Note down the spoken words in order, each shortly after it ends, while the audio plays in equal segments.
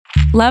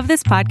Love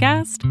this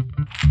podcast?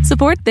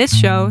 Support this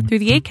show through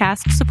the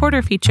Acast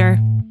supporter feature.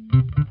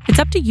 It's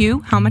up to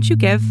you how much you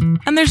give,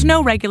 and there's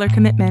no regular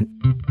commitment.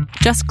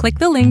 Just click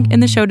the link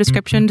in the show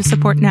description to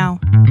support now.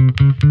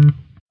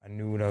 I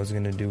knew what I was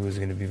going to do was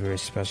going to be very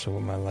special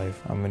with my life.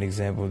 I'm an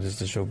example just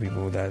to show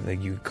people that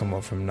you come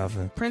up from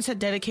nothing. Prince had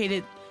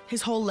dedicated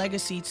his whole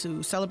legacy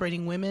to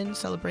celebrating women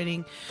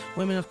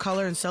of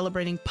color, and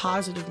celebrating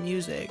positive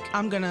music.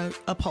 I'm going to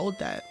uphold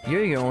that.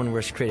 You're your own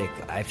worst critic.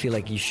 I feel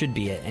like you should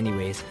be it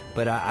anyways,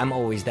 but I'm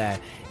always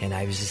that. And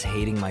I was just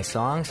hating my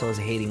song, so I was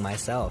hating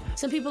myself.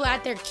 Some people are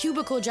at their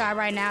cubicle job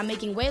right now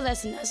making way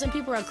less than us. Some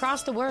people are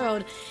across the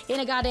world in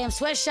a goddamn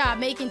sweatshop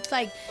making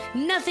like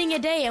nothing a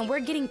day, and we're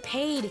getting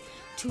paid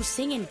to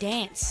sing and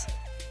dance.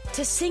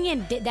 To sing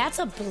and that's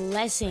a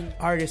blessing.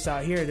 Artists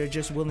out here, they're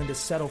just willing to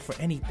settle for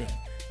anything.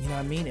 You know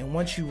what I mean? And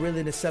once you're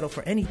willing to settle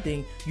for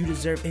anything, you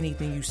deserve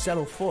anything you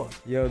settle for.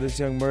 Yo, this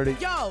Young Murdy.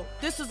 Yo,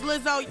 this is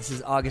Lizzo. This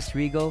is August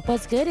Rigo.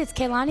 What's good? It's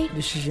Kehlani.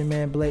 This is your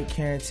man Blake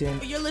Carrington.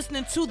 You're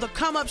listening to The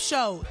Come Up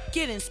Show.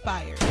 Get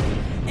inspired.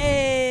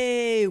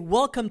 Hey,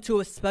 welcome to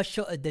a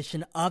special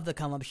edition of the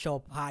Come Up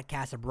Show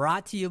podcast,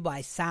 brought to you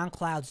by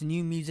SoundCloud's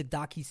new music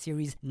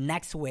docuseries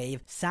Next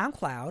Wave.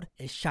 SoundCloud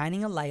is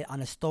shining a light on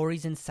the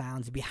stories and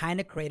sounds behind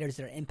the creators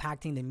that are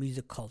impacting the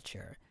music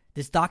culture.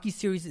 This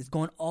docuseries is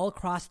going all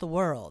across the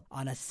world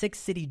on a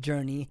 6-city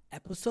journey.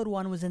 Episode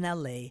 1 was in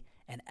LA,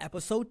 and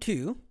episode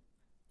 2,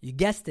 you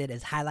guessed it,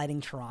 is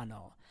highlighting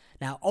Toronto.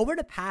 Now, over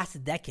the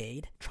past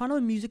decade, Toronto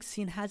music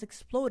scene has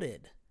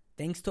exploded,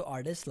 thanks to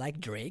artists like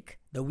Drake,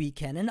 The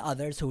Weeknd, and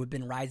others who have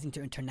been rising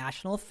to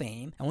international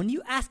fame. And when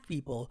you ask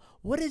people,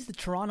 what is the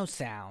Toronto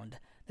sound?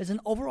 There's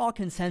an overall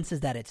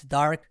consensus that it's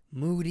dark,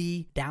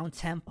 moody,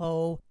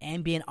 down-tempo,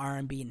 ambient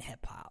R&B, and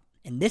hip-hop.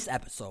 In this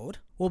episode,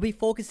 we'll be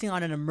focusing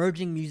on an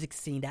emerging music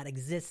scene that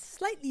exists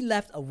slightly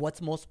left of what's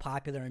most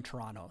popular in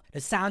Toronto. The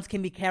sounds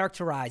can be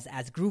characterized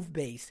as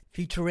groove-based,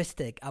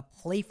 futuristic, a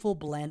playful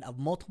blend of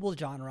multiple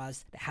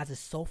genres that has a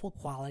soulful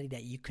quality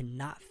that you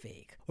cannot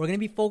fake. We're going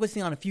to be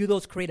focusing on a few of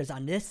those creators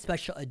on this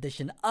special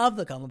edition of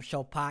the Come Up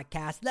Show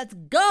podcast. Let's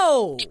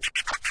go!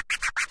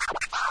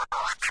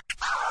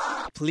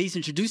 Please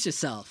introduce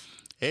yourself.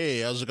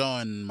 Hey, how's it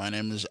going? My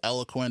name is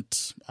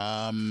Eloquent.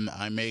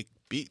 I make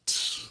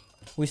beats.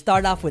 We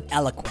start off with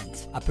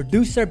Eloquent, a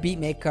producer,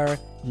 beatmaker,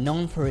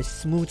 known for his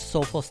smooth,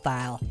 soulful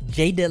style.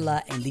 J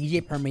Dilla and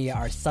DJ Premier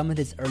are some of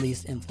his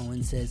earliest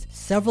influences.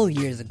 Several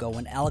years ago,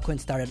 when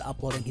Eloquent started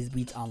uploading his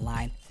beats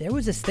online, there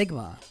was a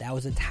stigma that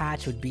was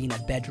attached with being a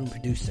bedroom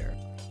producer.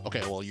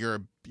 Okay, well, you're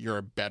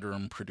a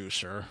bedroom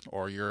producer,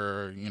 or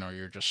you're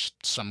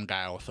just some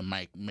guy with a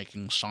mic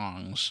making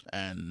songs,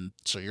 and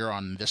so you're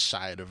on this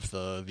side of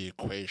the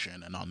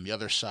equation, and on the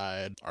other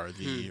side are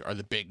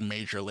the big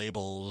major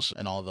labels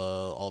and all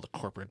the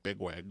corporate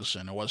bigwigs.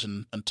 And it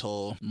wasn't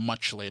until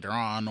much later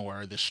on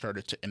where this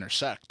started to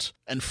intersect.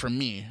 And for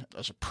me,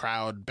 as a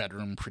proud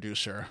bedroom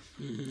producer,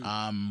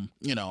 I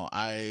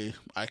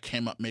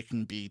came up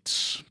making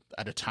beats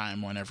at a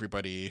time when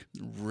everybody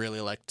really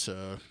liked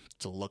to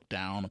look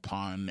down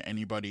upon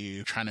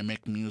anybody trying to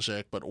make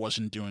music but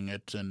wasn't doing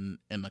it in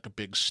like a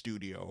big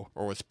studio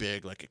or with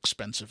big like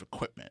expensive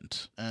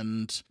equipment.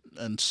 And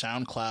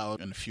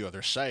SoundCloud and a few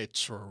other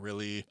sites were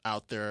really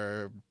out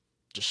there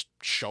just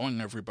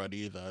showing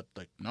everybody that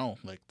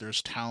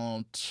there's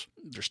talent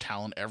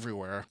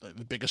everywhere.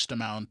 The biggest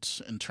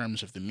amount in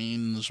terms of the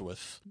means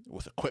with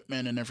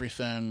equipment and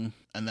everything,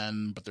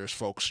 but there's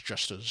folks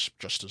just as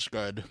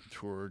good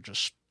who are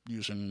just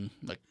using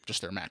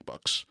just their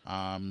MacBooks.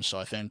 So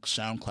I think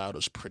SoundCloud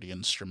was pretty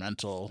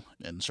instrumental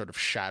in sort of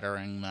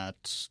shattering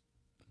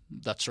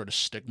that sort of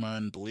stigma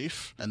and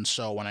belief. And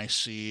so when I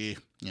see,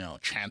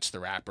 Chance the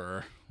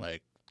Rapper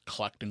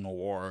collecting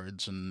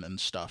awards and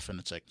stuff, and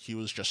it's like he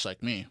was just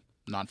like me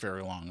not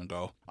very long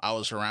ago. I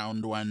was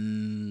around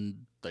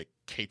when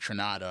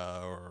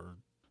Kaytranada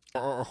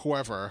or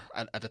whoever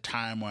at the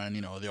time when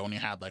they only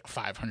had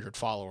 500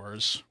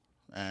 followers.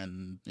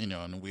 And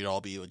we'd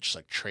all be just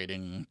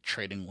trading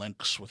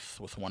links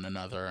with one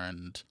another,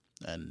 and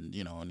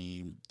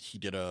he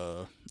did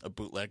a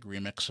bootleg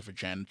remix of a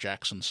Janet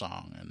Jackson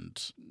song,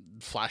 and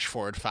flash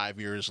forward 5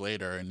 years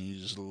later, and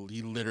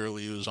he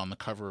literally was on the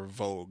cover of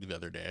Vogue the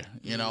other day.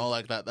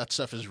 That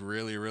stuff is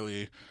really,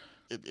 really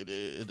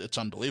it's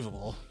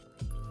unbelievable.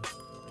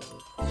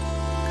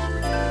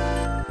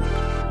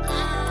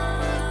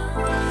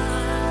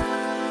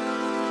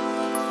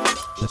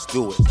 Let's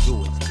do it.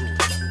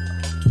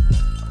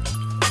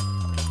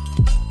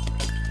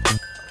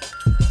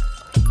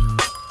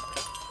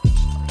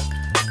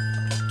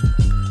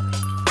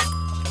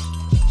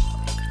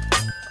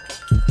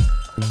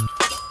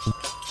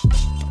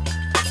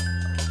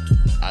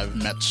 I've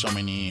met so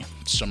many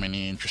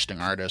interesting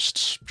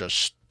artists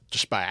just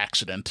by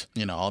accident.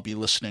 I'll be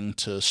listening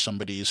to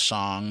somebody's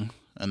song,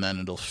 and then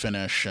it'll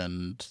finish,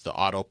 and the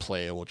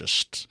autoplay will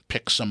just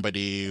pick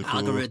somebody who...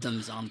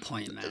 Algorithm's on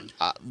point, man.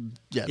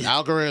 The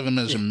algorithm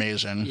is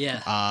amazing.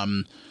 Yeah.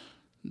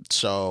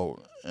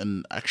 So,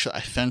 and actually,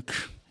 I think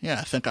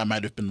I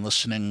might have been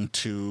listening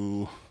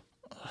to...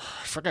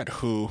 I forget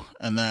who,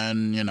 and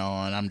then, and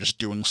I'm just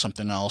doing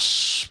something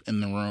else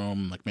in the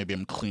room, like maybe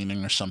I'm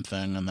cleaning or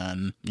something, and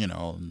then,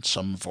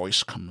 some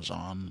voice comes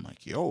on,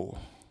 like, yo,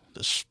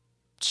 this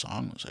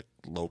song is like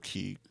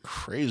low-key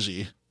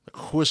crazy. Like,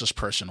 who is this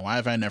person? Why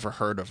have I never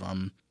heard of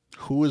him?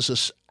 Who is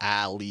this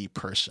Ali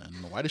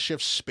person? Why does she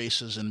have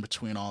spaces in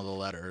between all the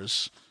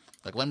letters?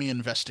 Like, let me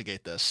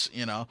investigate this,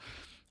 And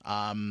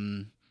I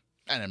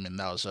mean,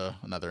 that was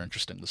another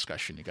interesting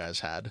discussion you guys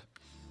had.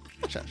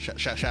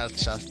 Shouts out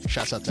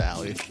to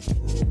Ali.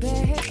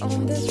 Back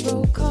on this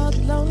road called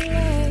lonely,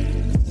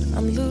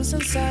 I'm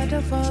losing sight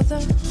of all the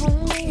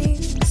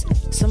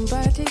homies.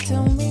 Somebody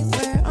tell me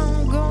where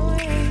I'm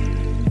going.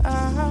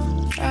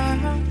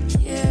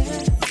 Yeah.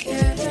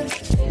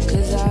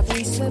 'Cause I've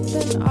been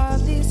sipping all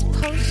these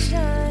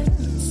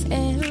potions,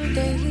 and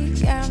they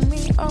got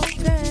me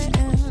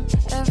open.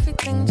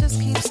 Everything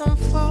just keeps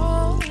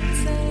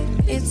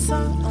unfolding. It's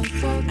all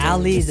unfolding.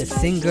 Ali is a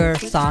singer,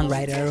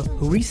 songwriter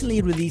who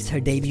recently released her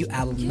debut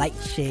album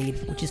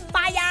Lightshade, which is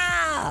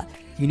fire!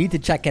 You need to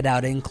check it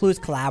out. It includes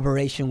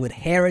collaboration with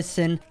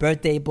Harrison,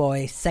 Birthday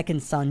Boy,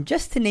 Second Son,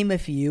 just to name a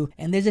few.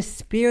 And there's a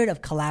spirit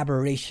of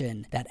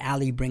collaboration that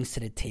Ali brings to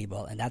the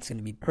table, and that's going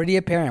to be pretty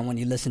apparent when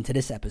you listen to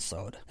this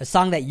episode. The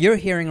song that you're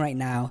hearing right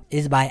now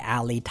is by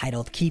Ali,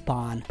 titled Keep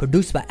On,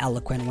 produced by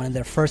Eloquent, one of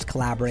their first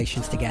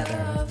collaborations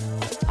together.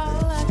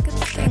 All I could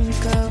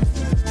think of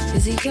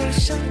is the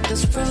ocean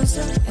that's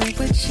frozen in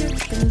which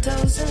you've been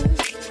dozing.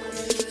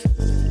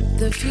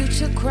 The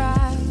future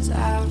cries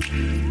out,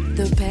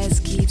 the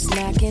past keeps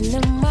knocking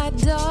in my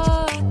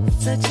door.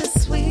 Such a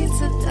sweet,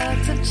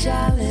 seductive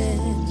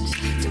challenge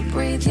to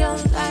breathe your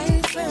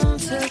life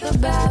into the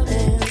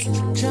balance.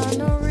 Trying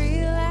to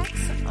relax.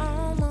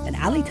 And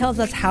Ali tells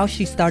us how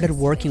she started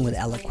working with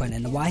Eloquent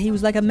and why he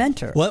was like a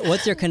mentor.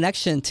 What's your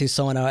connection to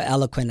Sona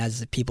Eloquent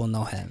as people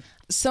know him?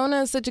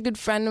 Sona is such a good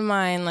friend of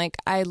mine. Like,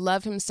 I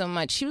love him so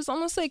much. He was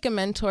almost like a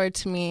mentor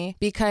to me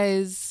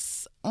because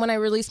when I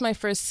released my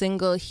first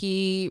single,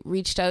 he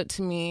reached out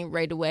to me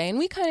right away, and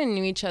we kind of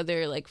knew each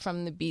other like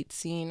from the beat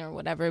scene or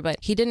whatever, but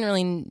he didn't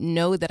really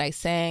know that I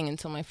sang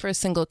until my first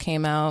single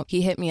came out.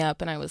 He hit me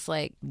up and I was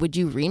like, would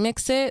you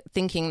remix it?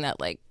 Thinking that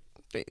like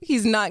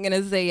he's not going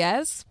to say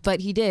yes,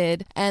 but he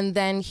did. And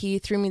then he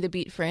threw me the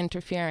beat for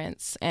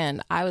Interference,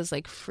 and I was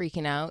like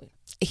freaking out.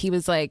 He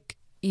was like,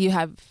 you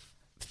have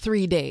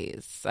 3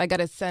 days. I got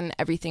to send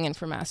everything in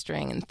for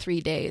mastering in 3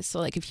 days. So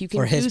like if you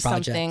can do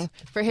something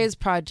for his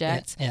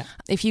project,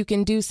 if you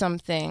can do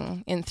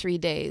something in 3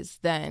 days,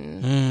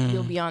 then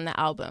you'll be on the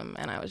album.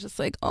 And I was just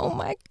like, oh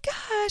my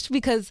gosh,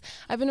 because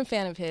I've been a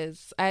fan of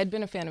his. I had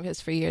been a fan of his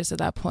for years at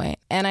that point.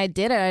 And I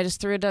did it. I just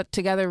threw it up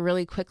together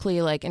really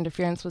quickly. Like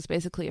Interference was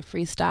basically a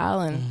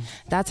freestyle, and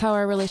that's how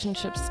our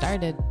relationship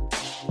started.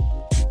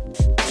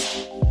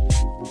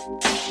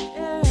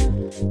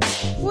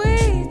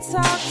 We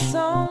talk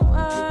so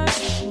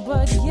much,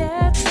 but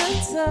yet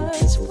to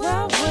touch.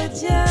 Well,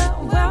 would ya?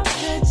 Well,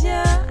 could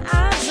ya?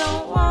 I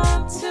don't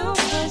want to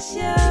push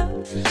ya.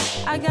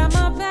 I got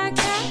my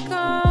backpack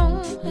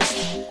on.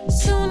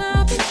 Soon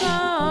I'll be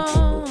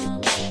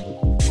gone.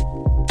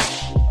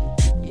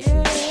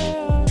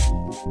 Yeah.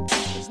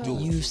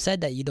 You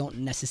said that you don't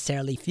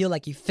necessarily feel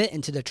like you fit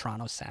into the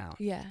Toronto sound.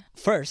 Yeah.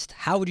 First,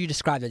 how would you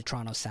describe the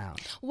Toronto sound?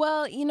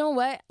 Well, you know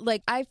what?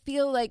 Like, I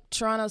feel like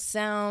Toronto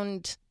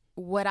sound,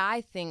 what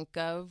I think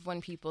of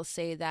when people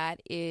say that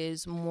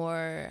is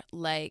more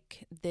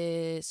like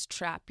this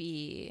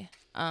trappy,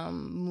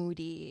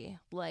 moody,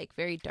 like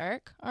very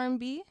dark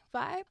R&B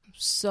vibe.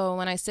 So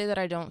when I say that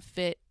I don't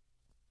fit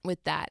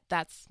with that,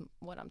 that's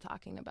what I'm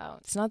talking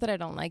about. It's not that I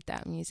don't like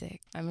that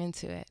music. I'm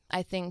into it.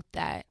 I think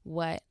that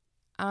what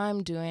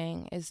I'm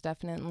doing is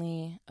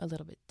definitely a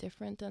little bit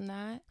different than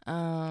that.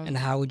 And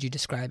how would you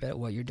describe it,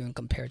 what you're doing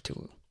compared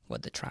to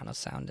what the Toronto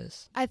sound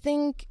is? I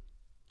think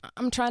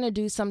I'm trying to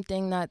do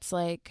something that's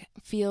like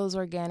feels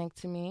organic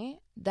to me,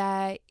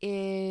 that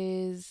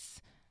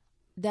is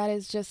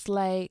just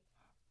like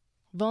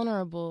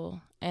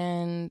vulnerable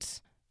and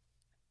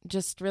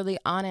just really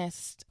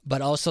honest.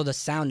 But also the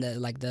sound,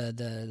 like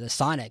the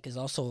sonic is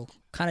also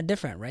kind of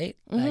different, right?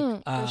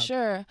 Mm-hmm, for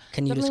sure.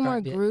 Can you definitely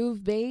describe more it?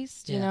 groove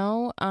based, you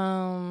know?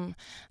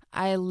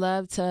 I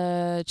love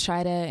to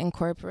try to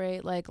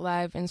incorporate like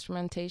live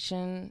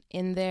instrumentation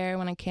in there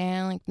when I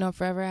can. Like No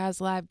Forever has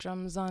live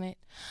drums on it.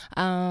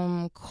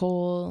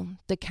 Cole,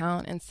 The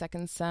Count, and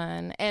Second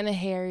Son, and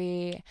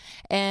Harry,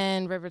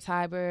 and River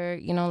Tiber,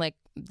 you know, like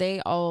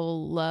they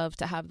all love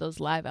to have those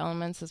live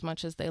elements as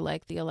much as they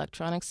like the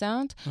electronic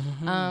sound.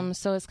 Mm-hmm.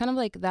 So it's kind of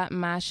like that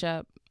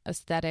mashup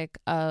aesthetic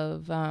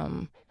of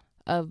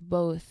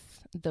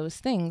both those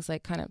things,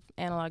 like kind of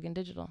analog and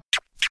digital.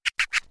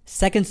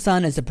 Second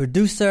Son is a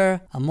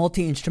producer, a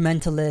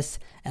multi-instrumentalist,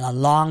 and a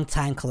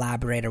long-time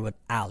collaborator with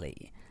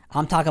Ali.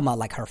 I'm talking about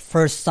like her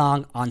first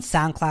song on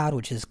SoundCloud,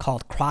 which is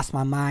called Cross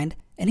My Mind.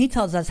 And he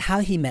tells us how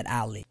he met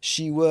Ali.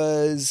 She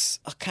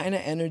was a kind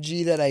of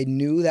energy that I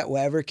knew that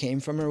whatever came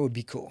from her would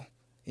be cool.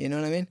 You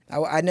know what I mean?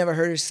 I'd never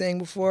heard her sing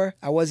before.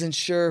 I wasn't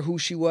sure who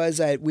she was.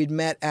 We'd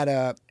met at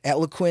a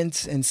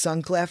Eloquent and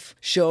Sunclef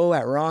show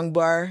at Wrong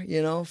Bar,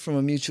 you know, from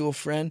a mutual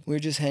friend. We were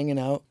just hanging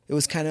out. It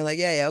was kind of like,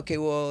 yeah, okay,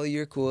 well,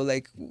 you're cool.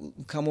 Like,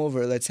 come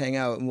over, let's hang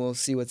out, and we'll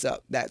see what's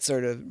up. That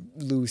sort of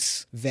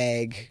loose,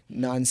 vague,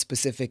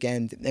 non-specific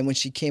end. And when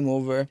she came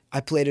over,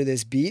 I played her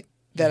this beat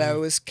that I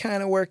was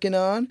kind of working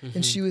on,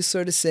 and she was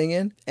sort of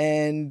singing,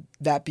 and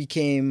that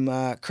became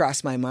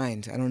Cross My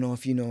Mind. I don't know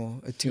if you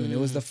know a tune. It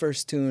was the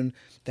first tune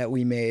that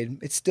we made.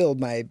 It's still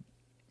my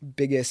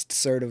biggest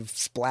sort of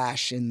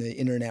splash in the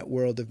internet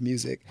world of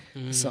music,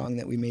 a song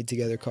that we made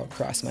together called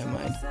Cross My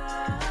Mind.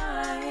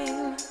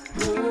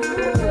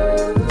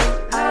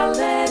 I'll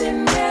let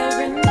it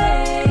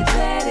marinate,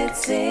 let it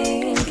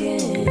sink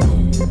in.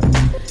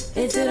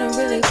 It didn't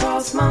really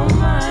cross my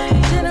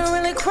mind, didn't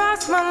really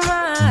cross my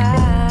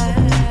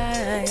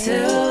mind,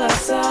 till I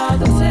saw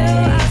the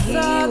way he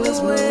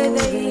was moving.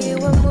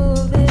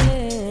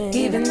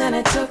 Even then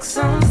it took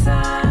some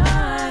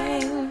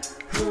time.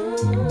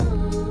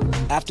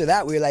 After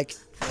that, we were like,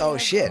 oh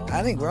shit,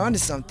 I think we're onto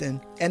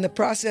something. And the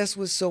process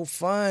was so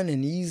fun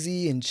and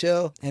easy and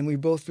chill, and we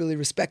both really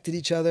respected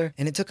each other.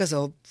 And it took us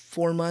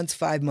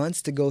 5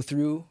 months to go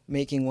through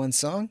making one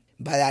song.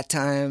 By that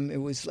time, it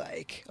was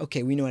like,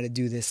 okay, we know how to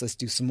do this. Let's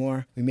do some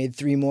more. We made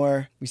 3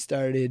 more. We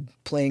started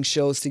playing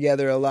shows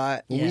together a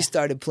lot. When we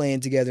started playing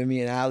together, me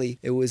and Ali,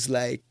 it was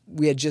like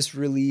we had just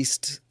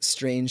released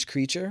Strange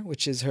Creature,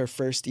 which is her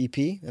first EP,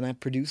 and I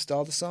produced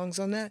all the songs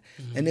on that.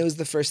 And it was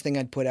the first thing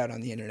I'd put out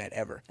on the internet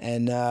ever.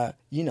 And,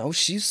 you know,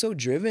 she's so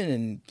driven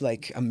and,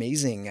 like,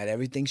 amazing at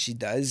everything she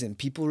does, and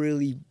people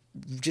really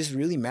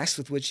messed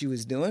with what she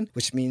was doing,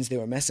 which means they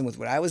were messing with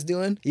what I was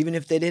doing. Even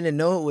if they didn't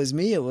know it was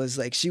me, it was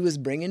like she was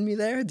bringing me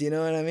there. Do you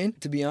know what I mean?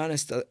 To be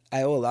honest,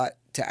 I owe a lot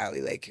to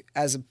Ali, like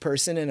as a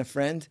person and a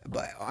friend,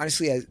 but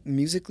honestly,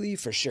 musically,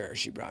 for sure,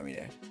 she brought me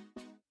there.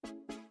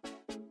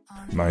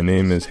 My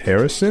name is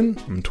Harrison.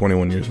 I'm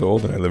 21 years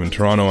old and I live in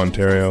Toronto,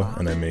 Ontario,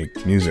 and I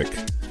make music.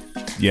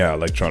 Yeah,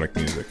 electronic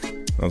music.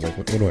 I was like,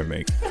 what do I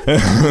make?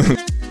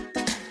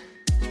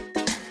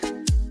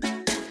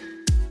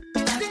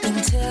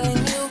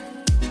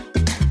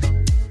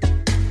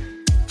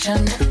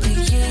 Trying to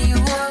figure you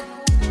out,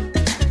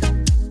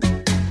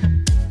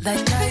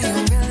 like are you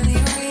really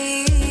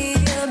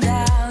real,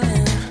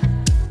 darling?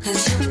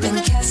 'Cause you've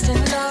been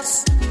casting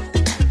lost,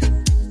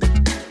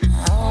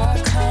 more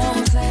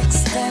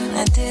complex than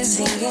a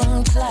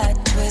dizzying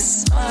plot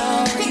twist.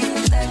 My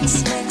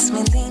reflex makes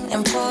me lean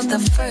and pull the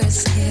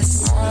first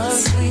kiss.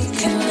 Once we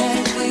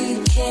connect,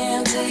 we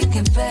can't take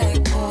it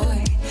back,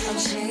 boy. I'm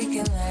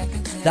shaking like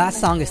a That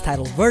song is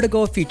titled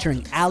Vertigo,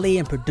 featuring Ali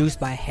and produced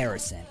by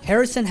Harrison.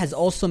 Harrison has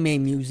also made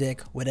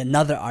music with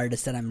another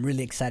artist that I'm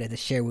really excited to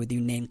share with you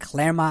named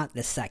Claremont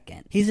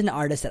II. He's an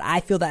artist that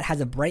I feel that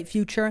has a bright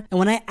future, and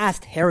when I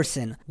asked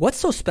Harrison what's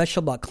so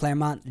special about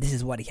Claremont, this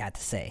is what he had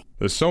to say.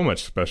 There's so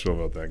much special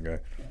about that guy.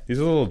 He's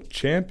a little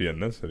champion,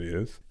 that's what he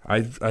is.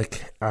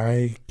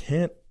 I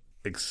can't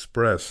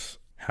express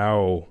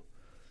how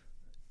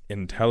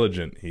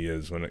intelligent he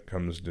is when it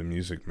comes to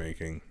music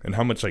making and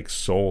how much like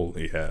soul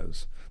he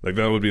has. Like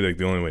that would be like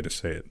the only way to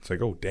say it. It's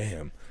like, oh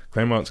damn,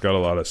 Claremont's got a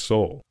lot of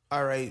soul.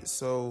 All right,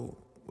 so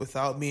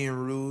without being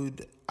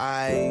rude,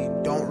 I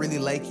don't really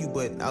like you,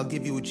 but I'll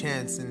give you a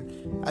chance.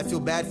 And I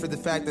feel bad for the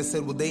fact I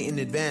said we'll date in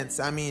advance.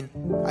 I mean,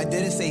 I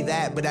didn't say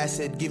that, but I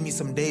said give me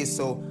some days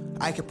so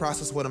I could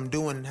process what I'm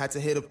doing. Had to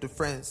hit up the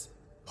friends.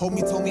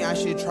 Homie told me I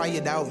should try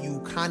it out.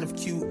 You kind of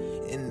cute,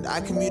 and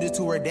I commuted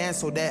to her dance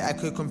so that I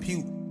could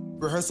compute.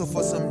 Rehearsal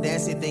for some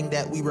dancing thing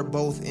that we were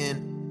both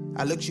in.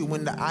 I looked you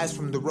in the eyes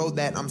from the road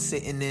that I'm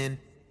sitting in.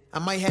 I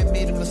might have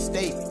made a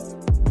mistake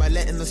by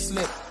letting her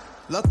slip.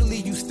 Luckily,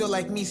 you still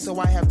like me, so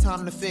I have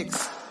time to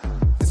fix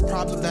this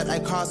problem that I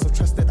caused, so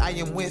trust that I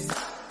am with.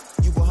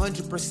 You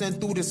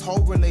 100% through this whole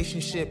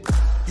relationship.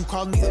 You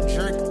called me a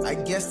jerk, I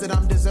guess that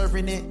I'm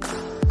deserving it.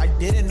 I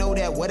didn't know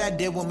that what I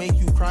did will make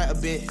you cry a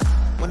bit.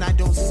 When I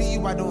don't see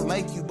you, I don't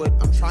like you, but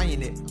I'm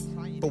trying it.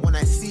 But when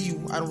I see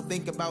you, I don't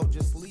think about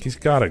just leaving. He's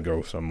gotta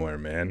go somewhere,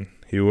 man.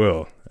 He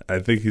will. I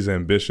think he's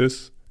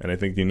ambitious, and I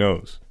think he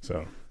knows.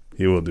 So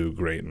he will do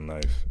great in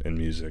life, in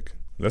music.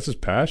 That's his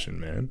passion,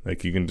 man.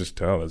 Like, you can just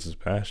tell that's his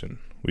passion.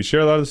 We share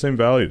a lot of the same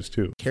values,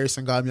 too.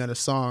 Harrison got me on a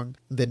song,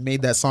 then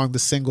made that song the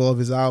single of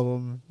his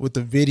album with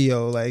the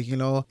video, like, you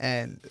know,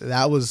 and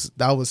that was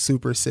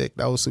super sick.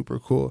 That was super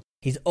cool.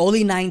 He's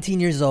only 19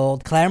 years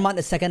old. Claremont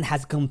II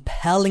has a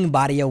compelling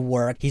body of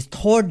work. He's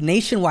toured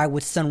nationwide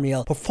with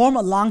Sunreal, performed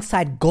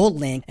alongside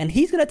GoldLink, and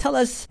he's going to tell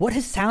us what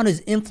his sound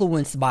is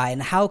influenced by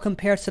and how it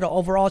compares to the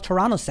overall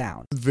Toronto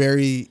sound.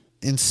 Very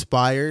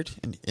inspired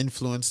and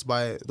influenced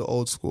by the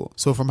old school.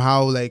 So from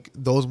how like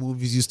those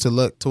movies used to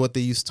look to what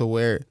they used to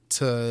wear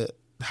to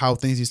how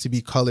things used to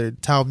be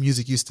colored to how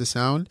music used to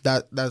sound,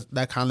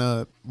 that kind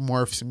of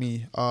morphs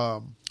me.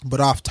 But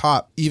off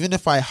top, even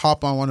if I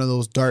hop on one of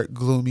those dark,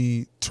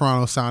 gloomy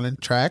Toronto sounding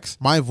tracks,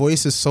 my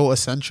voice is so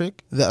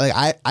eccentric that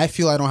like I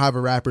feel I don't have a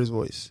rapper's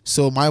voice.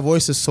 So my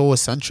voice is so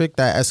eccentric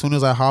that as soon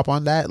as I hop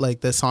on that, like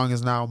the song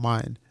is now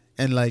mine.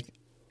 And like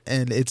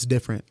and it's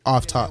different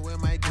off top.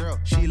 With my girl,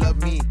 she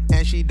love me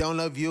and she don't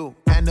love you.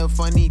 And the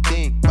funny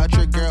thing about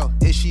your girl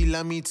is she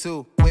love me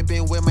too.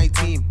 Whipping with my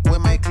team,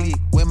 with my clique,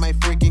 with my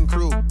freaking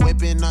crew.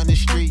 Whipping on the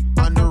street,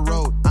 on the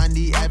road, on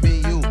the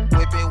avenue.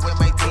 Whipping with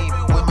my team,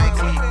 with my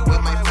clique,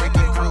 with my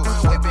freaking crew.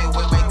 Whipping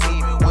with my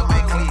team, with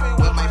my clique,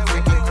 with my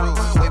freaking crew.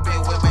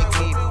 Whipping with my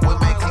team, with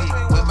my clique,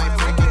 with my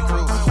freaking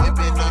crew.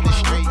 Whipping on the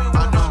street,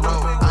 on the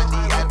road, on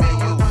the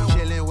avenue.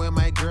 Chilling with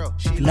my girl.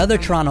 Another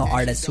Toronto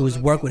artist who has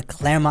worked with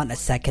Claremont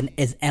II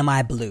is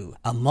M.I. Blue,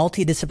 a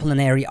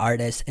multidisciplinary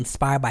artist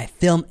inspired by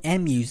film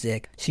and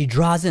music. She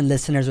draws in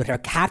listeners with her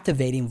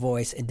captivating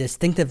voice and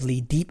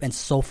distinctively deep and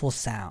soulful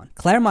sound.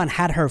 Claremont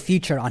had her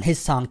featured on his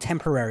song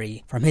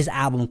Temporary from his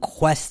album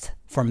Quest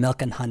for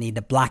Milk and Honey,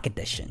 the Black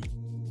Edition.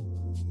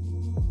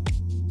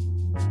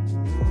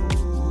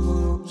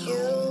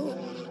 You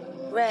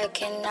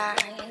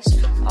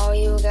recognize all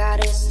you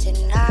got is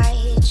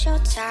tonight. Your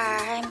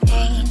time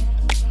ain't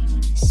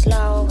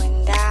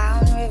slowing down,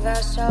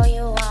 reverse all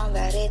you want,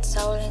 but it's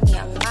all in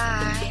your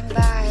mind.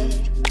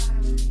 But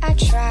I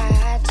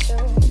try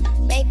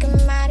to make them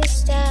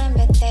understand,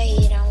 but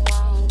they don't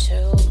want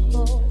to.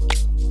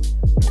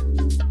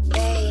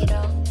 They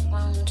don't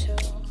want to.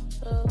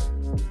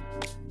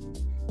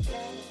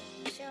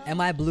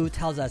 M.I. Blue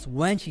tells us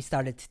when she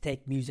started to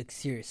take music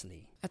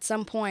seriously. At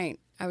some point,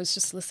 I was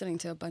just listening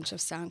to a bunch of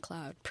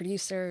SoundCloud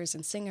producers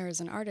and singers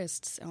and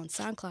artists on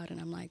SoundCloud,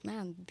 and I'm like,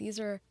 man, these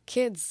are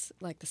kids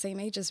like the same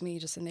age as me,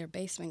 just in their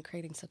basement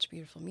creating such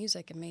beautiful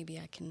music, and maybe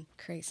I can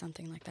create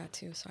something like that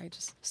too. So I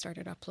just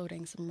started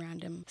uploading some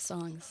random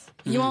songs.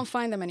 You won't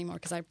find them anymore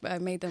because I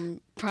made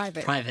them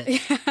private.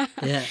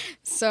 Yeah.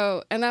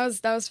 So, and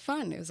that was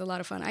fun. It was a lot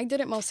of fun. I did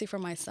it mostly for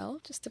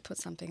myself, just to put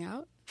something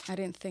out. I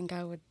didn't think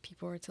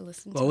people were to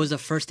listen to it. What was the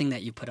first thing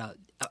that you put out,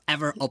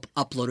 ever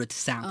uploaded to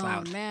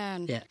SoundCloud? Oh,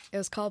 man. Yeah. It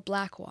was called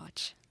Black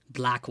Watch.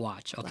 Black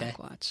Watch, okay. Black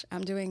Watch.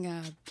 I'm doing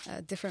a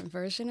different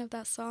version of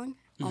that song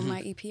on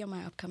my EP, on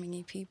my upcoming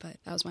EP, but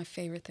that was my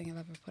favorite thing I've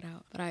ever put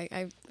out. But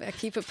I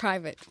keep it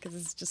private because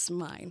it's just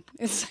mine.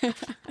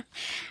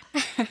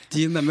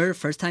 Do you remember the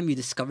first time you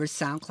discovered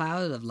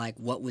SoundCloud? Of like,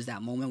 what was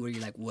that moment where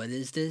you're like, what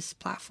is this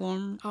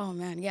platform? Oh,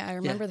 man. Yeah, I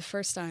remember the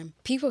first time.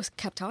 People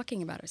kept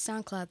talking about it.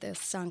 SoundCloud this,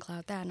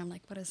 SoundCloud that. And I'm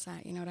like, what is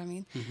that? You know what I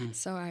mean?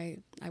 So I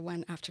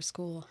went after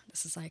school.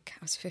 This is like,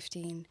 I was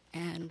 15.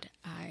 And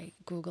I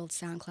Googled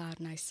SoundCloud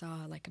and I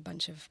saw like a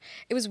bunch of...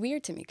 It was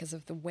weird to me because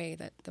of the way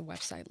that the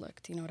website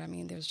looked. You know what I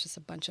mean? There was just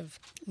a bunch of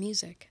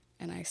music.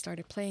 And I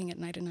started playing it,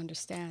 and I didn't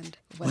understand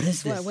what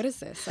is this. What is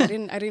this? I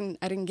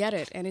didn't get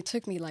it, and it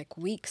took me like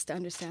weeks to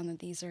understand that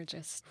these are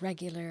just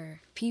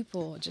regular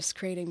people just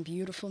creating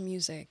beautiful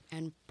music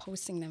and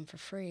posting them for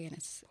free, and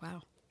it's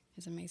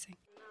amazing.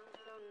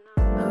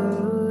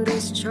 Who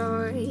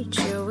destroyed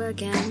you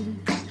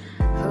again?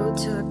 Who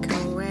took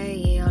away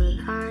your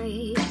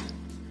light?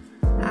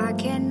 I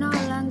can no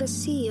longer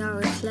see your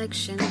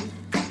reflection.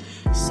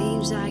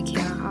 Seems like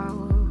you're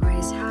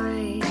always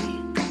high.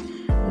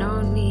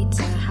 No need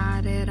to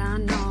hide it, I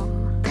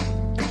know.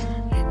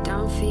 You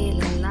don't feel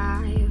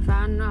alive,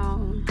 I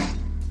know.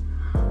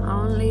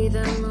 Only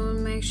the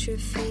moon makes you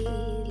feel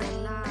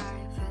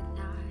alive at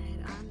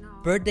night, I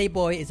know. Birthday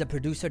Boy is a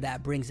producer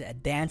that brings a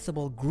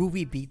danceable,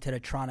 groovy beat to the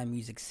Toronto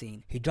music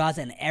scene. He draws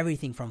in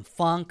everything from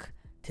funk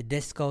to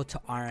disco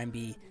to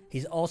R&B.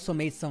 He's also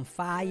made some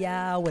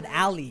fire with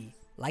Ali,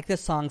 like the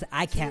songs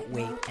I Can't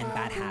Wait and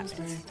Bad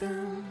Habits.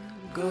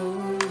 Go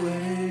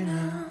away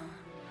now.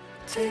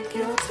 Take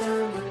your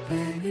time, but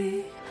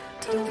baby,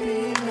 don't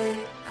be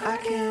late. I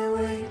can't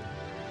wait.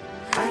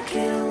 I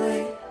can't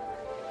wait.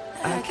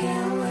 I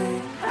can't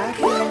wait. I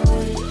can't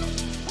wait.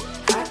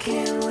 I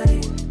can't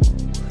wait.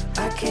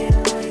 I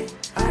can't wait.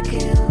 I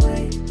can't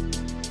wait.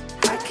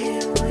 I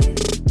can't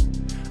wait.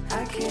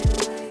 I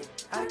can't wait.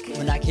 I can't.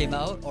 When that came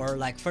out, or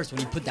like first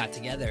when you put that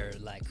together,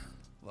 like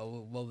what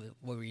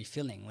were you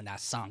feeling when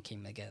that song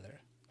came together?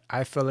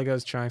 I felt like I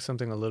was trying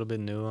something a little bit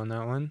new on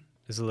that one.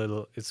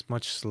 It's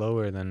much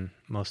slower than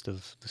most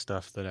of the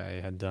stuff that I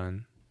had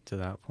done to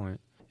that point.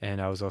 And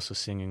I was also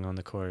singing on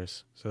the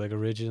chorus. So like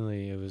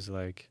originally it was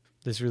like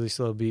this really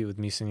slow beat with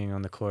me singing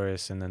on the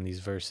chorus and then these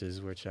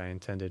verses, which I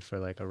intended for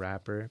like a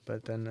rapper.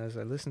 But then as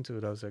I listened to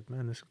it, I was like,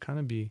 man, this would kind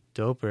of be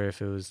doper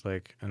if it was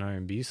like an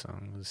R&B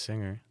song with a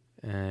singer.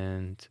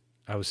 And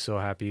I was so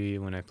happy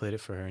when I played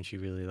it for her and she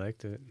really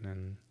liked it.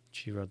 And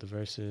she wrote the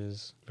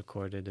verses,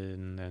 recorded it,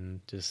 and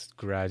then just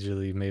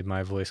gradually made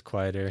my voice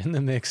quieter in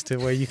the mix to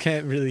where you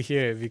can't really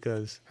hear it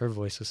because her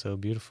voice was so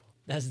beautiful.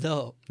 That's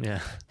dope.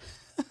 Yeah.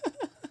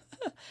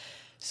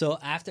 So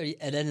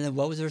and then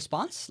what was the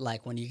response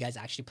like when you guys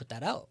actually put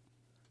that out?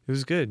 It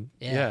was good.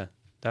 Yeah.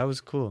 That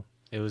was cool.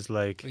 It was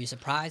like... Were you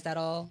surprised at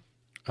all?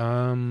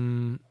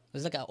 It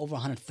was like over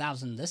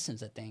 100,000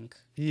 listens, I think.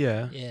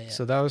 Yeah.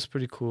 So that was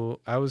pretty cool.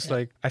 I was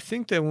like, I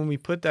think that when we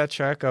put that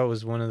track out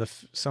was one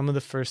of some of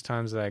the first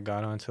times that I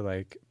got onto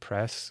like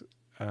press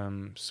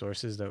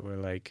sources that were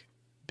like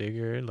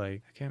bigger.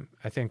 Like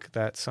I think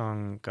that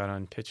song got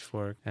on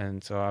Pitchfork,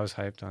 and so I was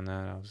hyped on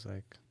that. I was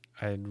like,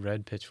 I had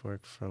read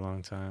Pitchfork for a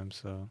long time,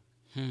 so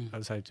I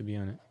was hyped to be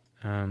on it.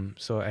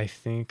 So I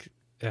think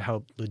it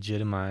helped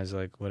legitimize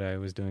like what I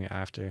was doing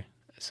after.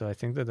 So I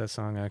think that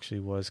song actually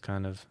was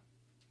kind of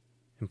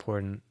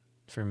important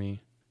for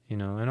me, you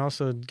know, and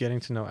also getting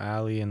to know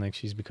Allie, and like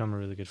she's become a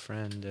really good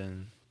friend,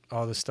 and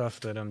all the stuff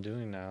that I'm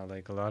doing now,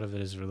 like a lot of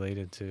it is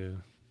related to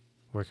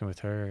working with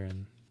her,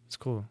 and it's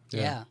cool.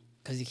 Yeah,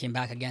 because you came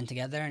back again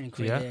together and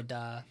created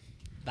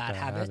Bad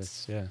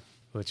Habits. Yeah,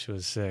 which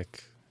was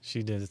sick.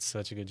 She did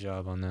such a good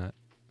job on that.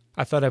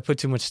 I thought I put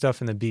too much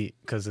stuff in the beat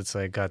because it's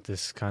like got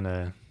this kind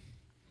of...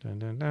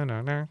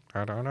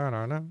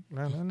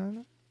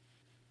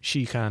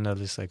 She kind of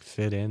just like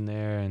fit in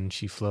there, and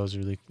she flows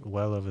really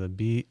well over the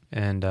beat.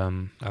 And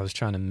I was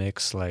trying to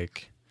mix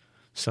like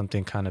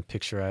something kind of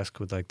picturesque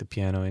with like the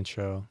piano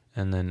intro,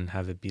 and then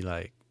have it be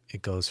like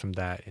it goes from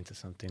that into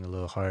something a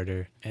little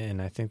harder.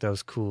 And I think that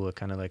was cool. It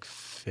kind of like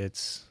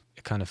fits.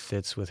 It kind of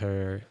fits with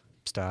her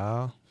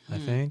style, I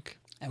think.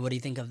 And what do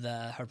you think of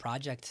her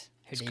project,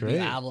 her debut Great.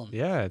 album?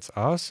 Yeah, it's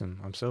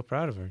awesome. I'm so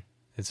proud of her.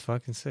 It's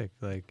fucking sick.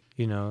 Like,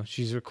 you know,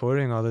 she's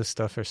recording all this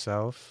stuff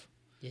herself.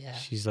 Yeah.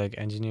 She's like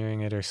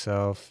engineering it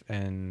herself,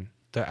 and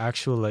the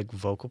actual like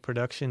vocal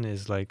production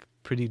is like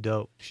pretty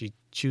dope. She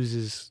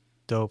chooses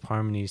dope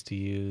harmonies to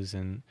use,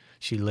 and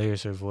she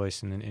layers her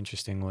voice in an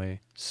interesting way.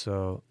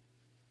 So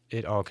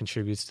it all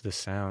contributes to the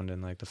sound,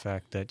 and like the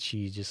fact that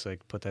she just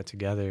like put that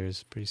together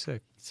is pretty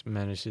sick. It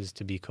manages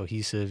to be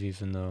cohesive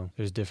even though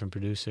there's different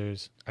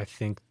producers. I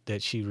think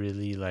that she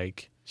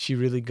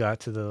really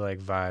got to the like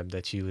vibe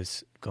that she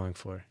was going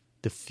for.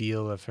 The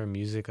feel of her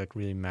music like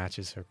really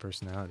matches her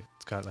personality.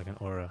 It's got like an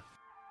aura.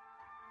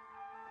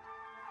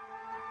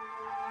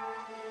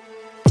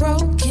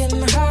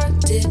 Broken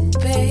hearted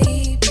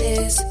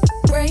babies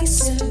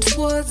racing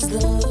towards the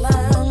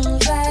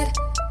limelight.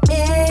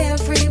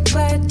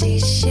 Everybody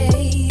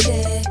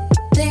shaded,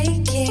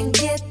 they can't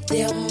get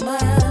their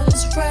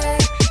minds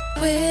right.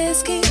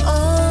 Whiskey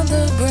on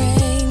the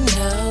brain,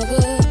 now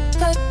we're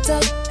fucked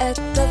up at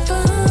the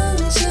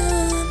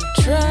function,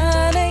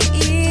 trying to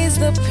ease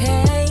the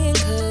pain,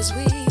 cause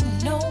we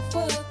know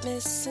we're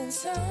missing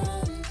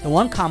something. The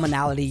one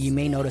commonality you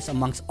may notice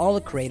amongst all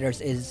the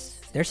creators is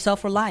they're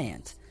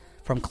self-reliant.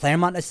 From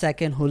Claremont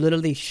II, who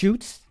literally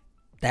shoots,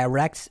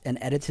 directs, and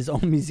edits his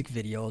own music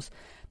videos,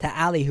 to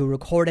Allie, who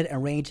recorded,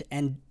 arranged,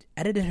 and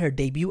edited her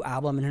debut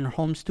album in her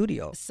home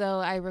studio. So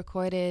I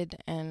recorded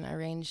and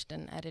arranged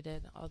and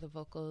edited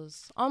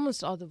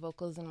almost all the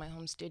vocals in my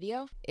home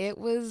studio. It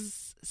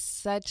was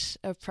such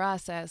a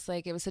process.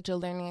 Like, it was such a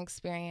learning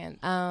experience.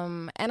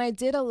 And I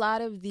did a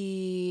lot of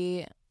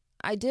the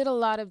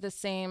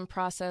same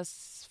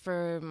process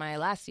for my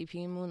last EP,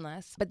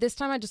 Moonless. But this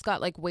time I just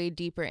got like way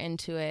deeper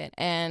into it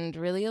and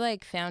really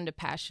like found a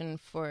passion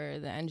for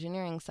the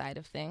engineering side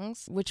of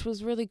things, which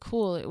was really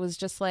cool. It was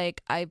just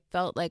like I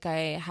felt like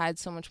I had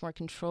so much more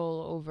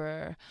control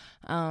over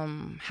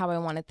how I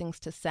wanted things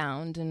to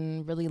sound,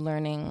 and really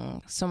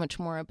learning so much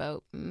more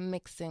about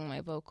mixing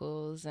my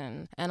vocals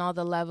and all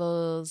the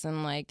levels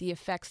and like the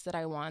effects that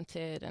I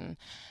wanted.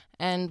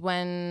 And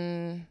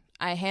when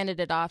I handed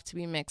it off to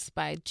be mixed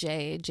by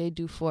Jay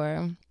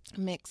Dufour,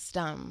 mixed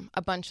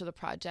a bunch of the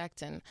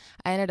project, and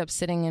I ended up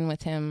sitting in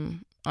with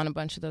him on a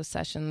bunch of those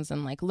sessions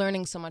and like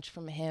learning so much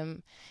from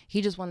him.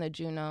 He just won the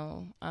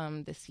Juno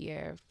this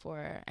year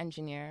for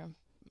Engineer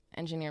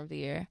of the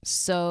Year.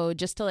 So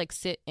just to like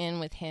sit in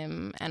with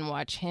him and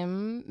watch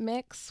him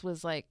mix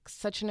was like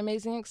such an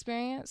amazing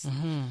experience.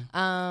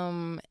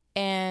 Mm-hmm.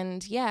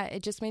 And yeah,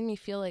 it just made me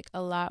feel like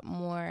a lot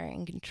more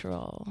in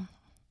control.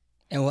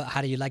 And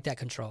how do you like that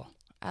control?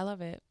 I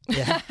love it.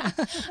 Yeah.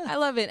 I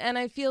love it. And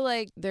I feel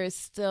like there's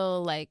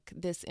still like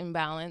this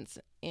imbalance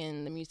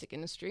in the music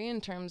industry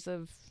in terms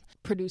of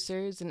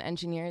producers and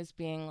engineers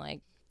being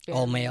like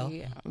all male.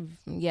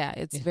 Yeah,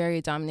 it's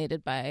very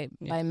dominated by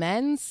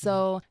men.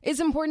 So it's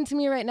important to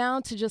me right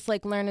now to just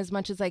like learn as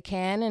much as I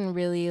can and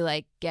really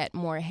like get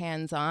more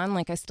hands on.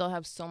 Like, I still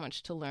have so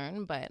much to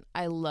learn, but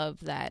I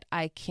love that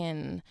I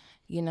can,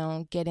 you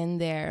know, get in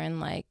there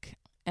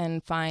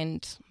and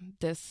find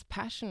this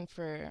passion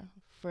for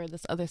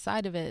this other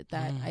side of it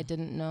that I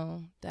didn't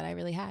know that I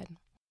really had.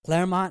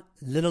 Claremont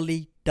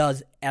literally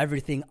does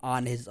everything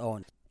on his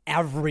own.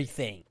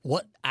 Everything.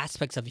 What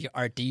aspects of your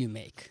art do you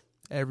make?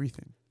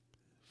 Everything.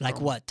 Like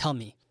what? Tell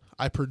me.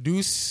 I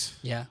produce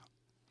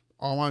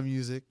all my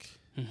music.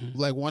 Mm-hmm.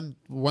 Like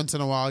once in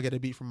a while I get a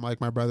beat from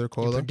like my brother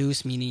Kola. You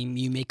produce, meaning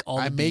you make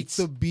all the beats.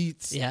 I make the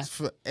beats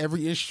for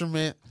every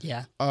instrument.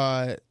 Yeah.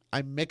 I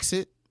mix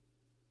it.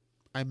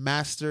 I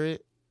master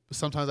it.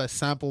 Sometimes I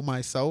sample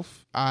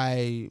myself.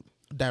 I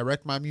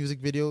direct my music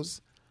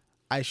videos.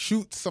 I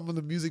shoot some of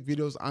the music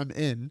videos I'm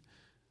in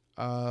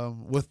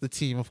with the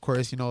team, of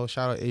course. You know,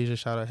 shout out Asia,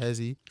 shout out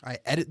Hezi. I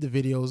edit the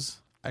videos.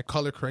 I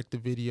color correct the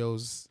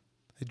videos.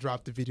 I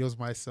drop the videos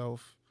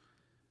myself.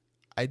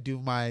 I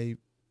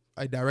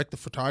direct the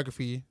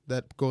photography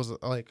that goes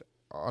like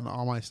on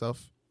all my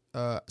stuff.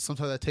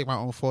 Sometimes I take my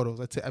own photos.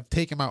 I've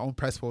taken my own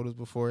press photos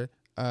before.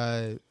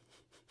 Yeah,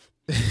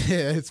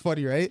 it's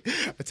funny, right?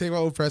 I take my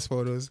own press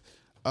photos.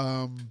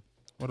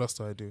 What else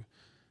do I do?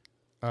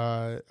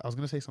 I was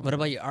gonna say something. What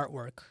about your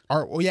artwork?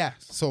 Art. Oh yeah.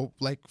 So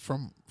like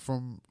from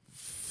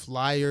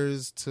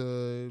flyers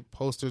to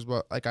posters,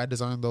 but like I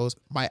designed those.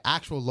 My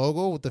actual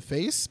logo with the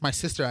face, my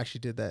sister actually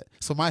did that.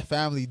 So my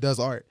family does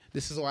art.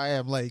 This is why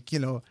I'm like,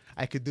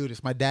 I could do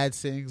this. My dad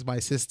sings, my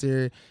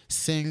sister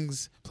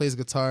sings, plays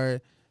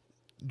guitar,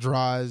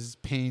 draws,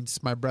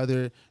 paints. My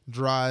brother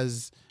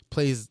draws,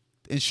 plays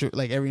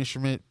like every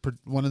instrument.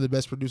 One of the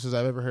best producers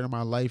I've ever heard in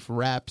my life.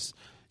 Raps.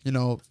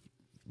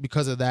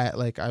 Because of that,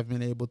 like I've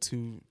been able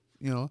to,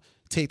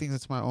 take things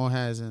into my own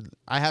hands, and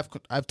I have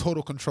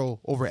total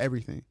control over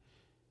everything.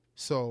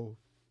 So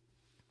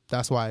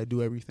that's why I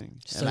do everything,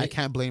 and I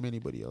can't blame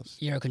anybody else.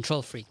 You're a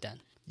control freak then.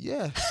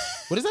 Yeah.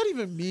 What does that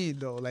even mean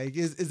though? Like,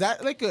 is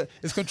that like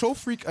is control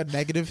freak a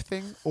negative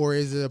thing or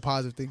is it a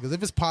positive thing? Because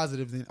if it's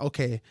positive, then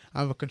okay,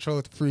 I'm a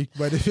control freak.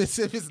 But if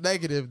it's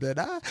negative, then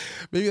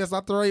maybe that's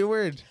not the right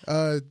word.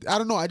 I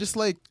don't know. I just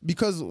like,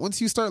 because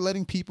once you start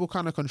letting people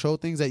kind of control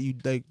things that you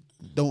like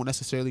don't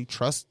necessarily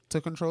trust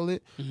to control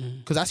it,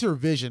 because that's your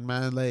vision,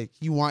 man. Like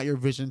you want your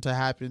vision to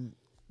happen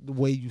the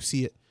way you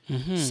see it.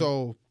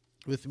 So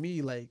with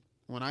me, like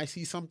when I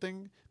see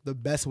something, the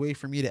best way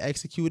for me to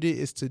execute it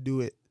is to do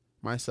it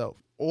myself.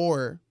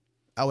 Or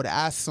I would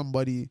ask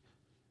somebody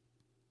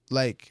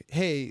like,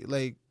 hey,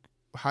 like,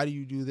 how do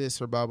you do this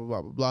or blah, blah,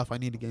 blah, blah, blah, if I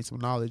need to gain some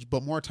knowledge.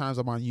 But more times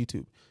I'm on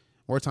YouTube.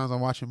 More times I'm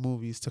watching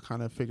movies to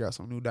kind of figure out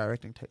some new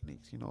directing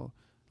techniques,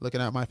 looking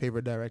at my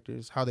favorite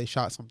directors, how they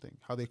shot something,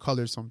 how they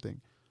colored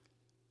something,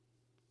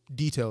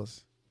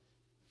 details.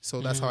 So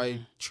that's how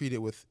I treat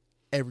it with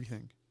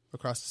everything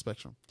across the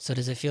spectrum. So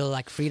does it feel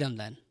like freedom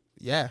then?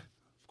 Yeah,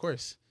 of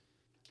course.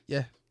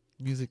 Yeah.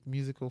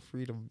 Musical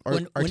freedom,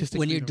 when artistic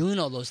freedom. You're doing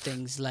all those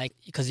things, like,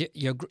 because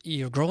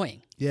you're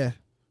growing. Yeah.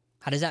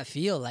 How does that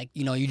feel? Like,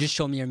 you just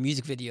showed me your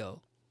music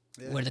video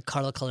where the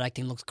color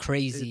correcting looks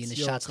crazy and the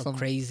shots look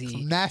crazy.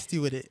 I'm nasty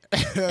with it.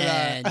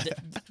 And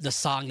the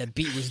song, the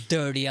beat was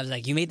dirty. I was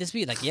like, you made this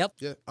beat? Like, yep.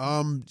 Yeah.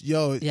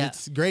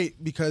 It's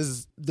great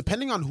because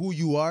depending on who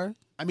you are,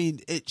 I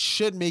mean, it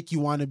should make you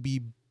want to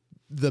be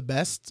the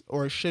best,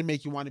 or it should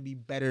make you want to be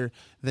better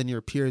than your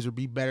peers or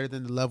be better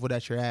than the level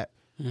that you're at.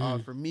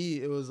 For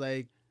me, it was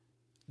like,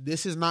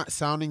 this is not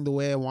sounding the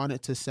way I want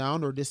it to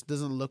sound, or this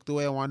doesn't look the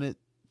way I want it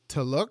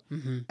to look.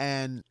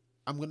 And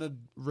I'm going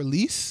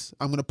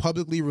to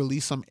publicly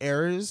release some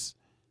errors,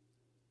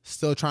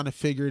 still trying to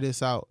figure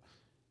this out.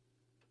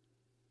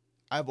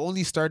 I've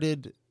only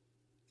started,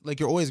 like,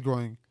 you're always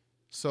growing.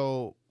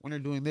 So when you're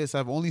doing this,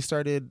 I've only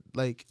started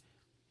like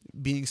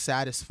being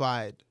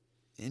satisfied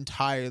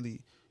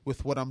entirely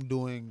with what I'm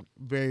doing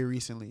very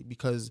recently,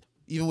 because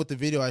even with the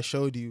video I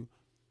showed you,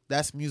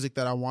 that's music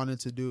that I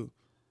wanted to do.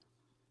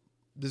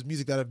 There's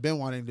music that I've been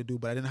wanting to do,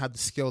 but I didn't have the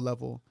skill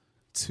level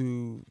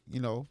to,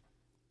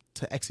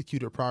 to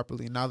execute it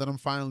properly. Now that I'm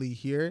finally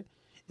here,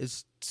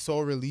 it's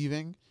so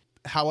relieving.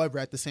 However,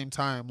 at the same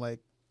time, like,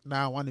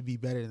 now I want to be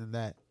better than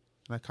that.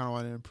 And I kind of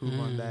want to improve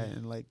on that,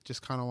 and like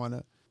just kind of want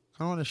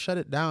to shut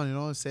it down, you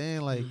know what I'm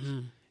saying? Like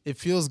it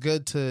feels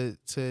good to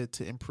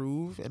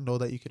improve and know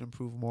that you can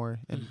improve more.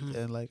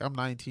 And like, I'm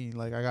 19,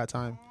 like I got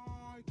time.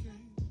 I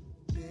can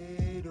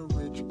date a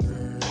rich girl.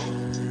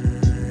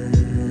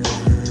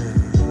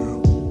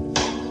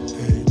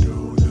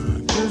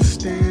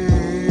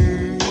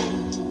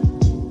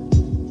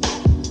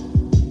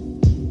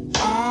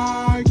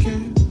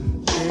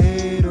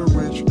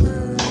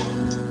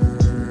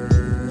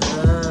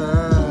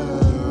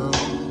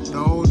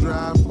 No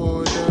drive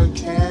for the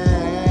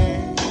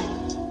cash.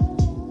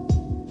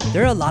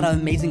 There are a lot of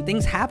amazing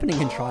things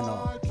happening in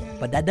Toronto,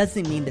 but that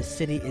doesn't mean the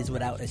city is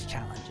without its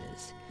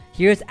challenges.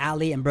 Here's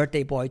Ali and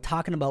Birthday Boy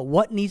talking about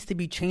what needs to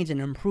be changed and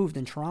improved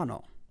in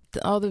Toronto.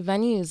 All the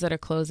venues that are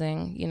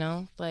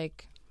closing,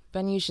 like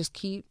venues just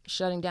keep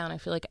shutting down. I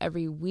feel like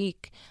every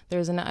week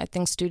there's I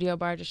think Studio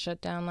Bar just shut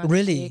down last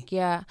week.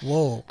 Yeah.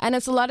 Whoa. And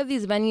it's a lot of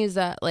these venues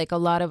that like a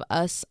lot of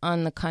us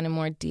on the kind of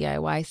more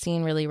DIY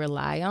scene really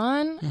rely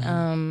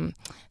on.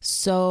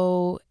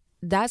 So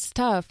that's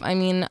tough. I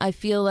mean, I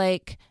feel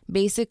like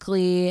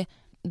basically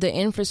the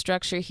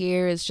infrastructure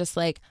here is just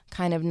like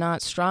kind of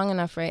not strong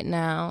enough right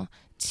now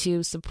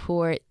to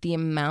support the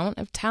amount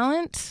of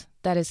talent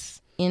that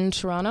is in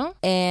Toronto,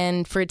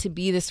 and for it to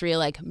be this real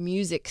like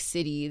music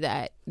city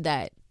that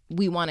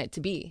we want it to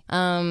be.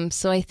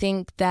 So I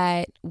think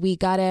that we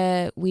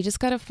just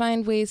gotta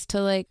find ways to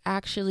like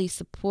actually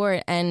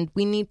support, and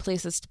we need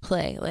places to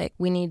play. Like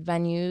we need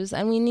venues,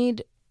 and we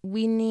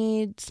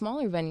need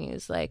smaller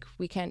venues. Like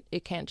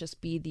it can't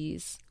just be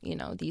these,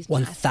 these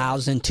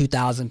 1,000,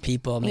 2,000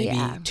 people, maybe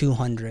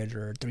 200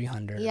 or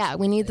 300. Yeah,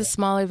 we need the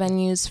smaller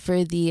venues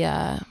for the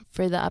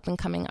up and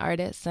coming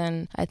artists,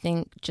 and I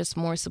think just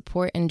more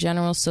support in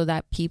general so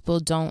that people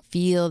don't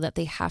feel that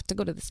they have to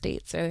go to the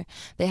States or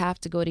they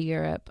have to go to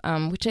Europe,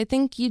 which I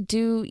think you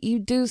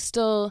do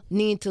still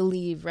need to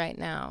leave right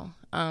now.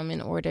 In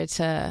order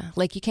to,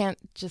 like, you can't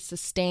just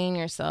sustain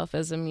yourself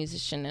as a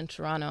musician in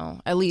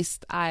Toronto. At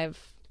least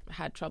I've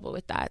had trouble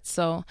with that.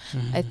 So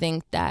I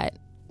think that,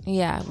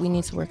 yeah, we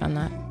need to work on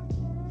that.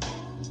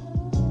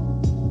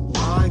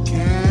 I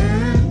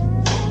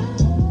can't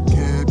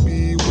get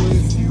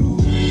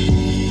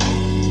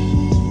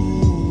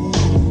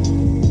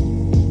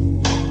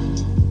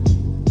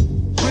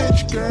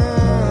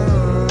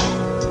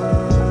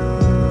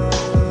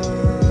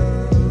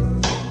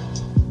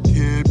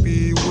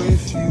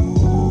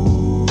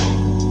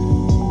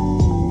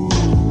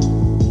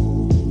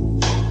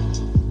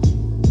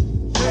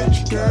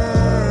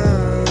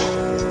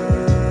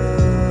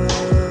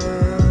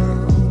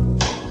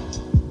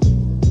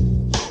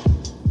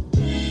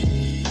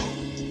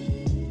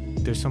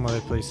there's some other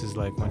places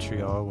like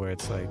Montreal where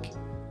it's like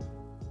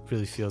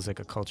really feels like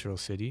a cultural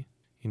city.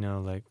 You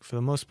know, like for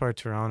the most part,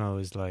 Toronto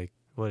is like,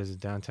 what is it,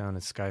 downtown?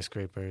 It's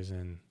skyscrapers,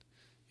 and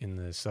in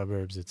the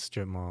suburbs, it's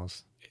strip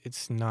malls.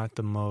 It's not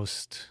the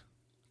most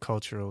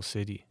cultural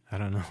city. I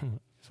don't know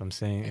if I'm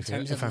saying. In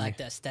terms of like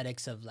the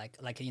aesthetics of like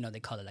you know, they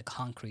call it like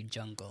concrete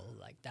jungle,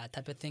 like that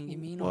type of thing. You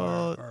mean,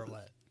 well, or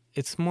what?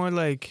 It's more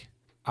like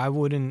I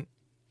don't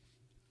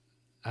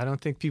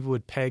think people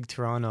would peg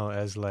Toronto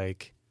as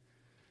like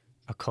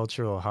a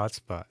cultural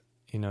hotspot.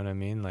 You know what I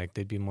mean? Like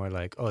they'd be more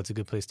like, oh, it's a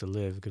good place to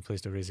live, a good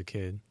place to raise a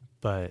kid.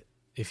 But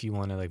if you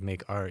want to like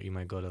make art, you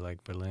might go to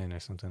like Berlin or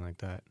something like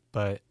that.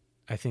 But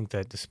I think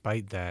that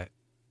despite that,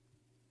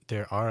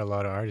 there are a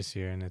lot of artists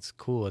here, and it's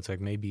cool. It's like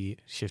maybe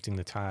shifting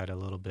the tide a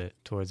little bit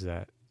towards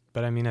that.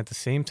 But I mean, at the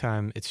same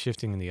time, it's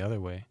shifting in the other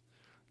way.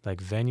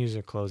 Like venues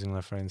are closing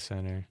left, right, and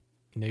center.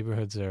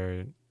 Neighborhoods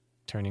are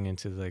turning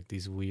into like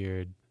these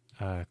weird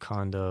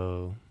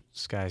condo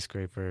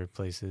skyscraper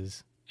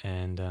places,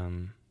 and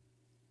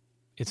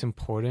it's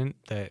important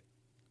that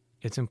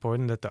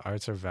the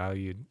arts are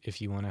valued if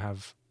you want to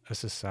have a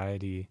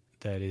society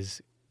that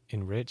is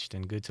enriched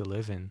and good to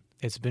live in.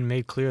 It's been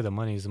made clear that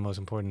money is the most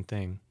important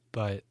thing,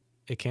 but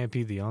it can't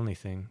be the only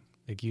thing.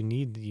 Like you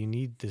need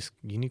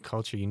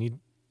culture, you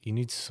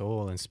need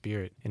soul and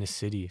spirit in a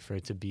city for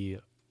it to be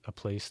a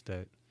place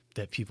that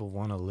people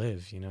want to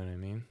live, you know what I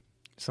mean?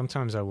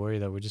 Sometimes I worry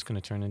that we're just going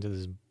to turn into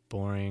this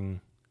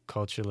boring,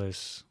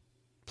 cultureless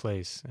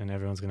place, and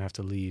everyone's going to have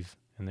to leave,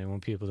 and they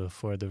won't be able to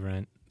afford the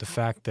rent. The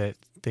fact that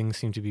things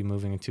seem to be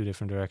moving in two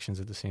different directions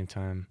at the same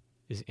time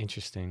is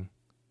interesting,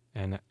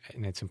 and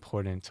it's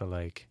important to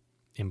like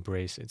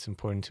embrace. It's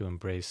important to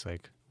embrace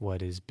like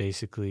what is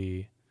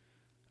basically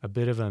a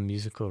bit of a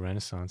musical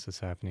renaissance that's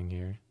happening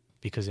here,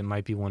 because it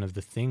might be one of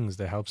the things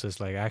that helps us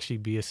like actually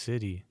be a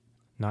city,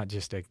 not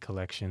just a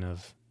collection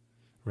of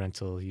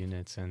rental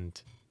units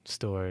and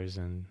stores.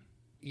 And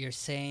you're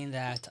saying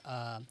that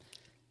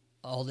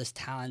all this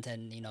talent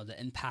and, you know, the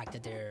impact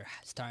that they're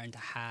starting to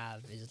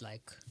have is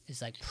like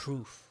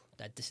proof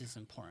that this is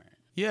important.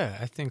 Yeah,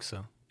 I think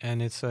so.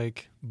 And it's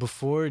like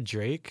before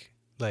Drake,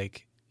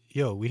 like,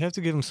 yo, we have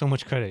to give him so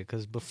much credit,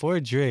 because before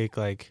Drake,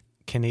 like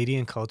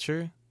Canadian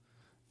culture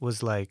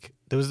was like,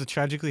 there was the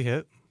Tragically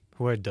Hip,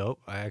 who are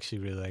dope. I actually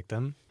really like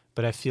them.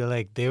 But I feel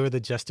like they were the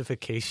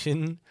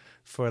justification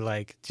for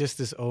like just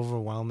this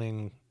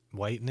overwhelming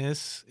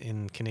whiteness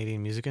in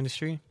Canadian music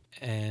industry.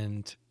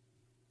 And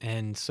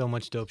so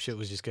much dope shit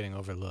was just getting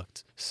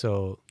overlooked.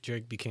 So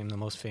Drake became the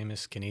most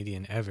famous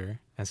Canadian ever.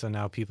 And so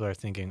now people are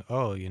thinking,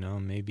 oh, you know,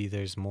 maybe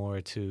there's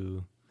more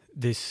to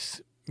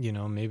this, you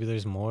know, maybe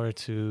there's more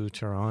to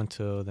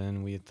Toronto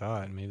than we had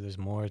thought. Maybe there's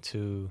more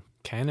to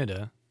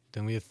Canada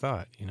than we had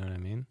thought. You know what I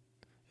mean?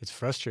 It's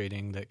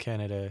frustrating that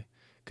Canada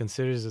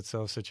considers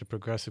itself such a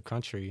progressive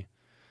country,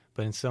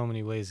 but in so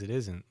many ways it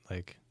isn't.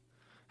 Like,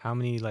 how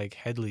many like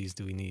Headleys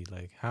do we need?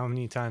 Like, how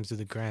many times do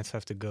the grants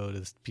have to go to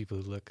the people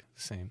who look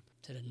the same?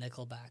 To the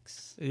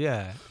Nickelbacks.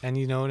 Yeah, and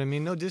you know what I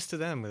mean? No diss to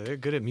them. They're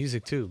good at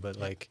music too, but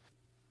like,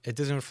 it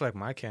doesn't reflect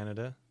my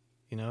Canada.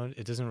 You know,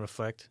 it doesn't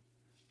reflect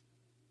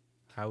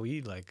how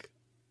we like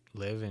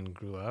live and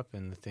grew up,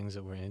 and the things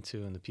that we're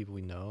into, and the people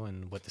we know,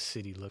 and what the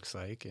city looks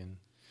like, and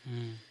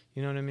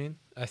you know what I mean?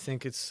 I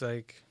think it's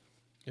like,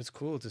 it's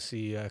cool to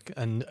see a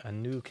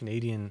new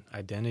Canadian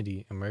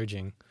identity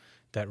emerging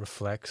that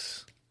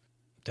reflects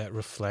the,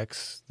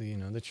 you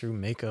know, the true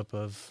makeup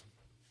of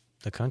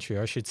the country,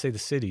 or I should say the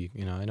city.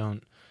 You know,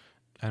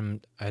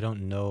 I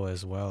don't know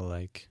as well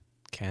like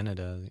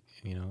Canada.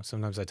 You know,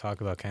 sometimes I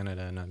talk about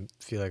Canada and I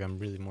feel like I'm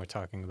really more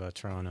talking about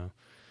Toronto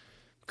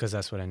because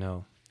that's what I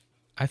know.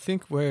 I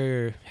think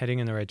we're heading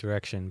in the right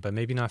direction, but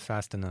maybe not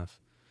fast enough,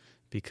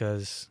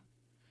 because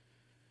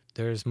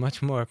there's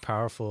much more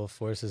powerful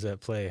forces at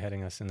play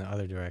heading us in the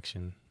other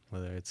direction,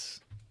 whether it's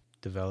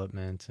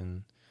development,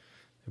 and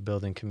they're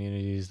building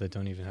communities that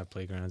don't even have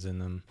playgrounds in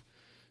them.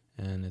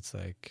 And it's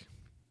like,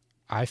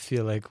 I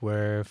feel like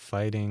we're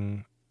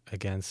fighting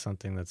against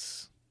something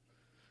that's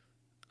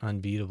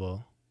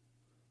unbeatable.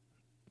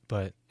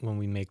 But when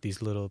we make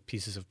these little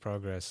pieces of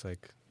progress,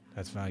 like,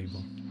 that's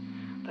valuable.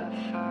 But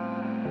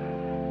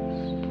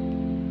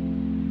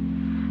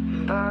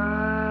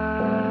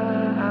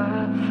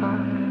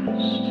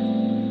first,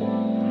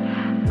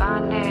 my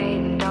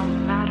name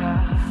don't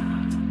matter.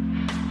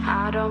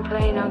 I don't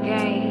play no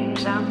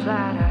games, I'm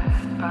flattered,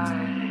 but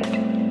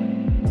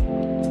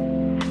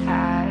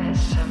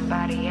as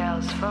somebody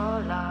else for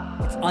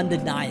love. It's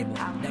undeniable,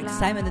 the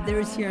excitement that there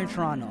is here in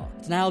Toronto.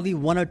 It's not only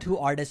one or two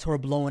artists who are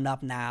blowing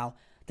up now.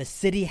 The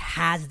city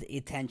has the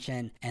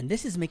attention, and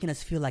this is making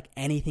us feel like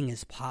anything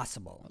is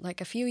possible.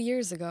 Like a few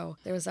years ago,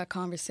 there was that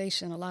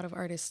conversation. A lot of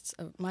artists,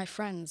 my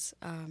friends,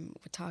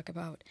 would talk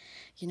about,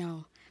 you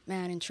know,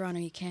 man, in Toronto,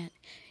 you can't,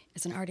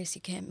 as an artist,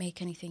 you can't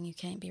make anything, you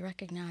can't be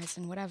recognized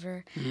and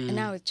whatever. And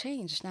now it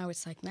changed. Now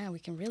it's like, man, we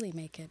can really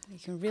make it. We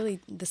can really,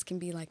 this can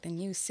be like the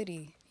new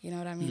city, You know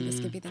what I mean?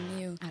 This could be the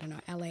new, I don't know,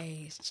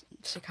 LA,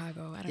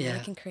 Chicago. I don't know. They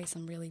can create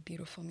some really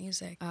beautiful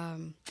music.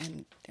 And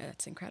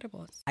it's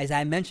incredible. As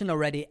I mentioned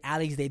already,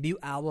 Ali's debut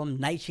album,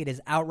 Nightshade, is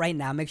out right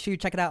now. Make sure you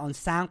check it out on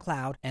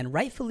SoundCloud. And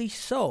rightfully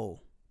so,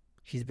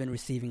 she's been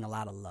receiving a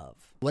lot of love.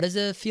 What does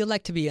it feel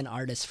like to be an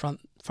artist from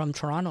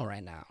Toronto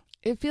right now?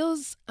 It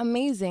feels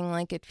amazing.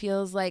 Like, it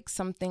feels like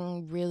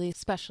something really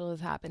special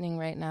is happening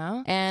right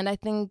now. And I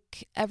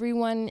think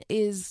everyone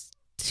is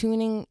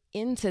tuning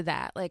into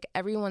that. Like,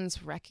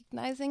 everyone's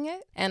recognizing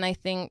it. And I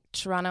think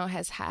Toronto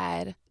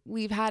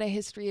we've had a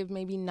history of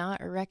maybe not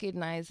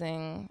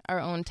recognizing our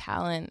own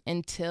talent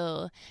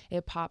until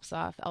it pops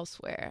off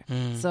elsewhere.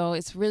 So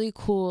it's really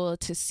cool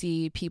to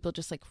see people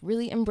just like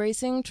really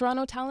embracing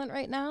Toronto talent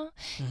right now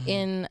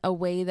in a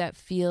way that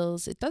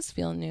does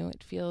feel new.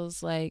 It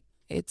feels like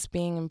it's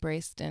being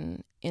embraced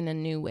in a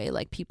new way.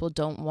 Like, people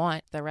don't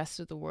want the rest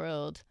of the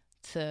world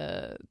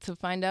to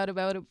find out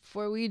about it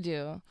before we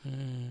do,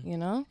 you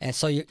know? And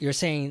so you're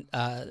saying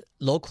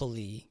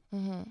locally,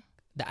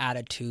 the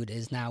attitude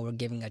is now we're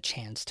giving a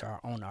chance to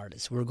our own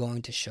artists. We're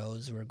going to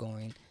shows.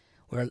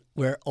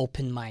 We're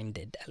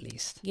open-minded, at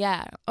least.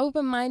 Yeah,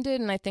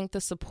 open-minded, and I think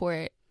the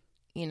support,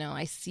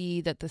 I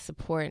see that the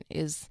support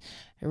is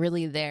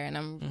really there, and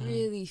I'm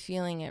really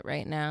feeling it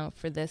right now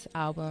for this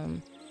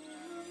album.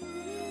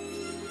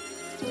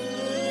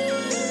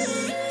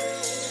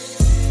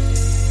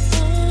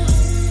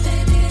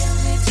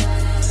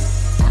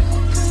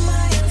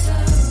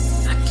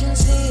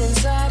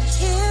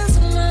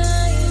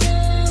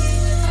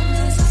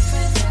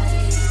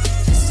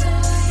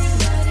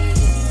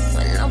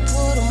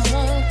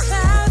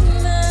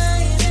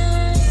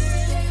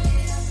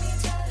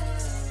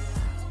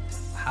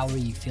 How are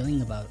you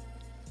feeling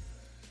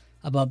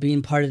about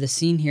being part of the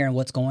scene here and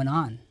what's going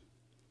on?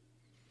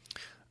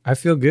 I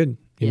feel good.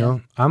 You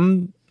know,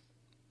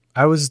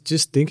 I was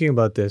just thinking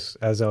about this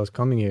as I was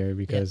coming here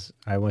because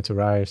I went to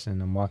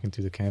Ryerson. I'm walking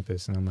through the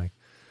campus and I'm like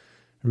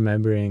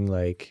remembering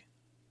like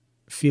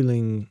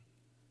feeling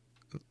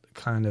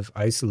kind of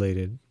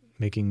isolated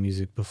making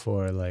music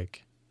before.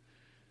 Like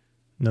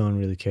no one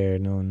really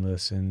cared, no one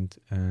listened,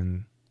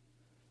 and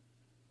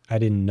I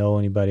didn't know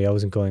anybody. I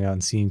wasn't going out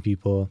and seeing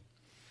people.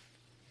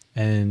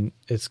 And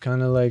it's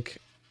kind of like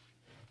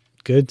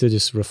good to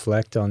just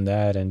reflect on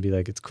that and be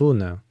like, it's cool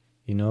now,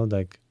 you know,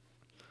 like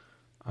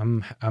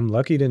I'm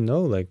lucky to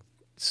know like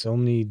so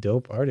many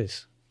dope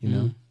artists, you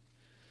know.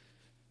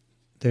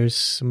 There's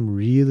some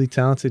really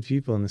talented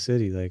people in the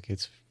city. Like,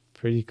 it's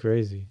pretty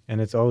crazy,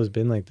 and it's always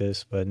been like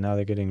this, but now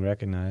they're getting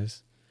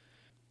recognized.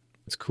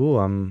 It's cool.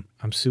 I'm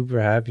super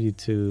happy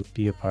to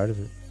be a part of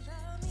it.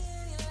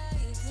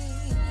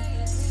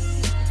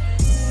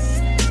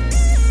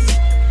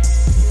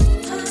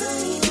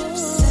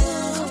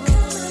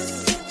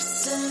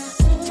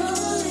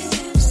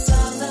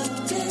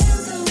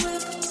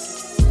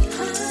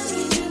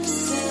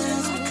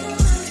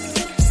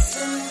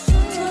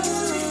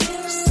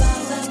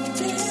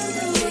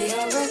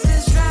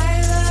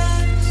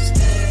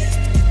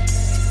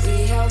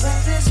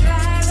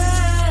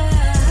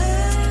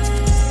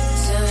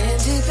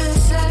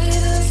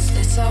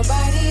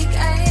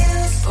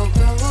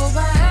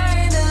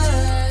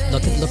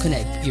 Looking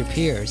at your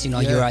peers, you know,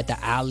 you're at the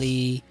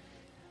Ali.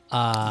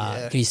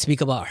 Can you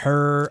speak about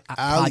her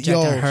project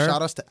and her?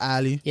 Shout outs to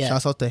Ali. Yeah.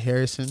 Shout out to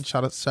Harrison.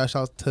 Shout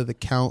out to the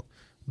Count,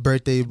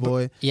 Birthday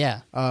Boy.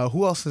 Yeah.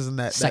 Who else is in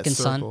that Second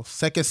circle?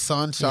 Second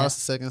Son. Shout out to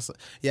Second Son.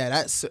 Yeah,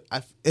 that's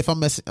if I'm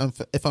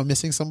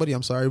missing somebody,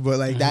 I'm sorry, but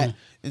like that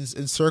in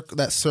circle,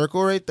 that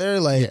circle right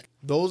there, like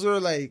those are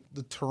like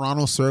the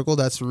Toronto circle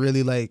that's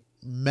really like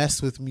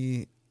mess with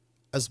me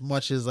as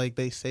much as like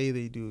they say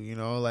they do, you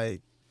know,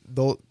 like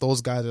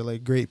those guys are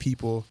like great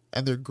people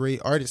and they're great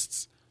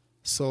artists.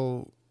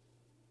 So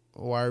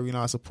why are we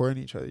not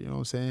supporting each other? You know what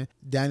I'm saying?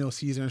 Daniel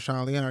Caesar and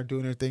Sean Leon are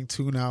doing their thing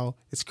too now.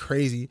 It's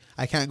crazy.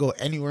 I can't go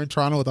anywhere in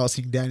Toronto without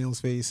seeing Daniel's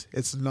face.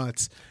 It's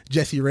nuts.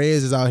 Jessie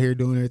Reyes is out here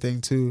doing her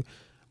thing too.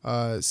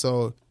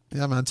 So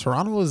yeah, man,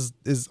 Toronto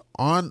is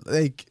on.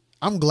 Like,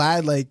 I'm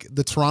glad like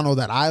the Toronto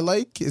that I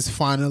like is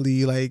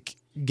finally like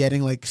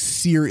getting like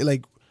serious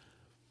like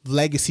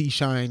legacy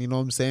shine. You know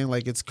what I'm saying?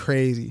 Like, it's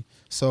crazy.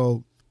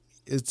 So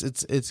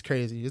it's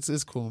crazy.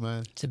 It's cool,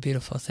 man. It's a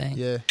beautiful thing.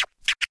 Yeah.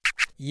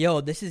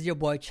 Yo, this is your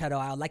boy Cheto.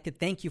 I would like to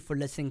thank you for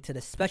listening to the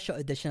special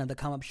edition of the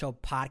Come Up Show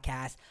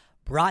podcast,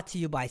 brought to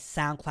you by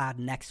SoundCloud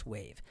Next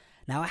Wave.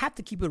 Now, I have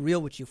to keep it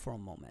real with you for a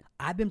moment.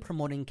 I've been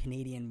promoting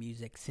Canadian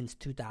music since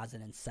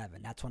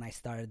 2007. That's when I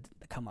started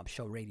the Come Up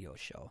Show radio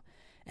show.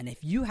 And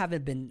if you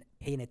haven't been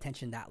paying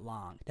attention that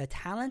long, the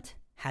talent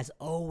has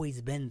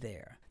always been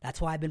there. That's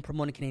why I've been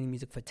promoting Canadian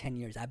music for 10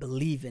 years. I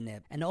believe in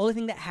it. And the only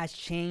thing that has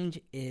changed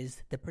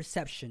is the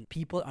perception.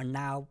 People are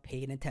now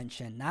paying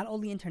attention, not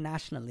only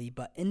internationally,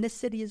 but in the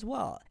city as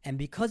well. And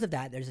because of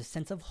that, there's a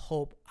sense of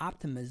hope,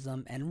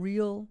 optimism, and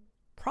real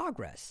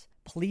progress.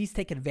 Please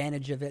take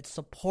advantage of it.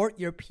 Support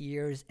your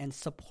peers and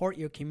support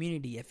your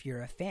community if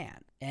you're a fan.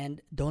 And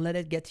don't let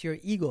it get to your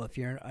ego if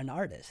you're an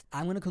artist.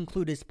 I'm going to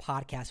conclude this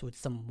podcast with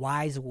some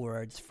wise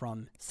words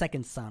from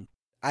Second Son.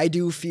 I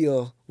do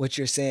feel what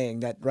you're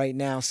saying, that right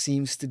now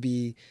seems to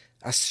be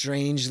a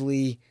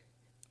strangely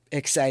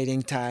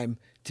exciting time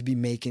to be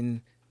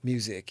making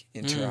music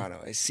in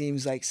Toronto. It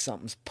seems like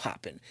something's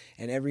popping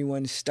and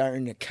everyone's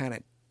starting to kind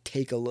of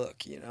take a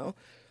look, you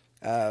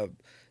know?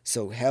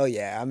 So hell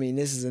yeah. I mean,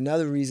 this is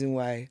another reason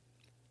why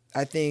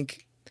I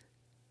think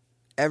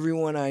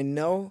everyone I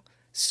know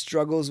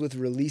struggles with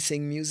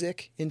releasing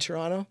music in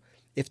Toronto.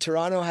 If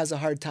Toronto has a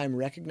hard time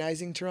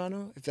recognizing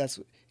Toronto, if that's,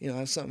 you know,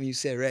 that's something you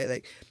said, right?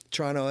 Like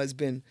Toronto has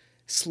been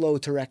slow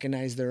to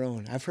recognize their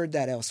own. I've heard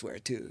that elsewhere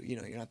too. You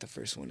know, you're not the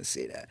first one to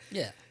say that.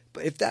 Yeah.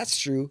 But if that's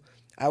true,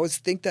 I would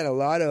think that a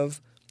lot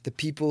of the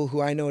people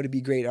who I know to be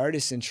great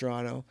artists in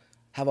Toronto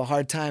have a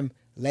hard time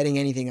letting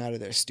anything out of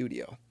their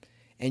studio.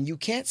 And you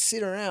can't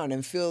sit around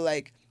and feel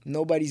like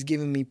nobody's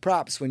giving me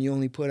props when you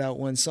only put out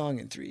one song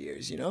in 3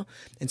 years, you know?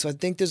 And so I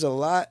think there's a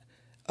lot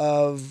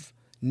of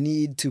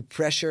need to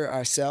pressure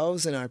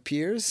ourselves and our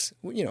peers,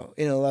 you know,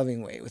 in a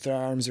loving way, with our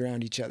arms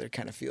around each other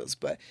kind of feels.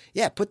 But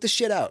yeah, put the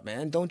shit out,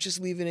 man. Don't just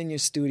leave it in your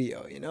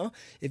studio, you know?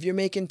 If you're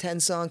making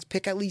 10 songs,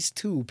 pick at least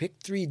 2, pick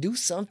 3, do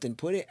something,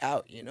 put it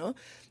out, you know?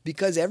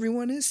 Because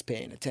everyone is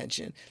paying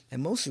attention.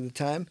 And most of the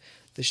time,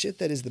 the shit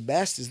that is the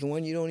best is the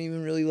one you don't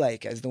even really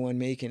like as the one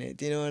making it.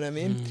 Do you know what I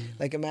mean?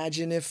 Like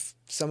imagine if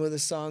some of the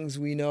songs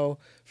we know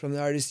from the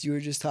artists you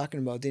were just talking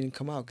about didn't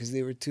come out because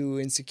they were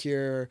too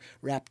insecure or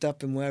wrapped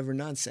up in whatever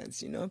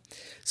nonsense, you know?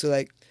 So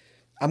like,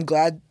 I'm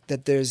glad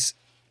that there's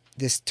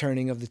this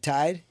turning of the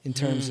tide in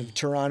terms of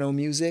Toronto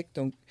music.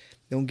 Don't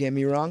get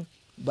me wrong.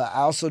 But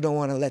I also don't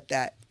want to let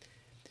that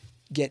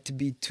get to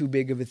be too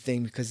big of a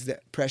thing because the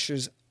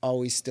pressure's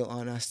always still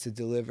on us to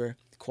deliver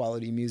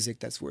quality music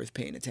that's worth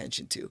paying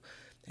attention to.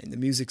 And the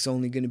music's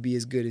only going to be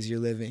as good as you're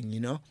living,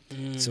 you know?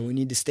 So we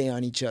need to stay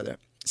on each other,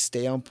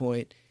 stay on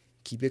point,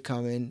 keep it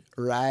coming,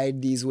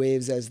 ride these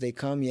waves as they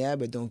come, yeah,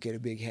 but don't get a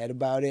big head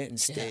about it and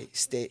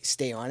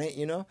stay on it,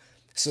 you know?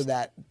 So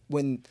that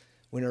when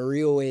a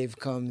real wave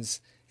comes,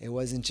 it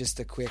wasn't just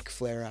a quick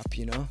flare up,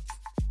 you know?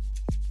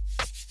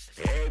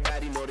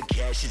 Everybody know the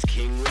cash is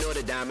king. We know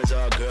the diamonds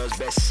are a girl's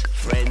best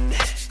friend.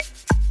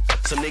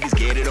 Some niggas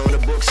get it on the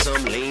book,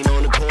 some lean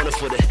on the corner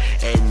for the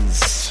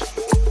ends.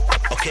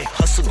 Okay,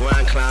 hustle,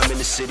 grind, climb in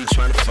the city,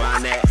 trying to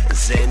find that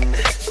zen.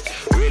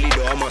 Really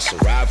though, I'm on some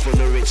ride from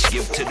the rich,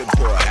 give to the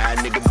poor, how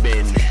nigga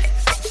been?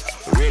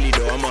 Really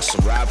though, I'm on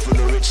some ride from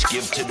the rich,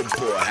 give to the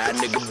poor, how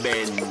nigga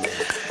been?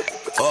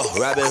 Oh,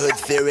 Robin Hood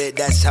theory,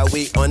 that's how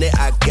we on it.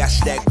 I got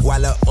that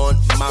guala on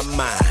my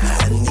mind.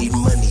 I need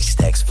money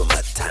stacks for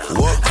my time.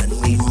 What? I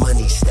need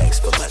money stacks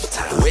for my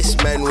time.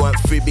 Rich man want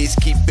freebies,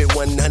 keep it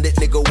 100,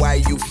 nigga. Why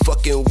you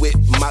fucking with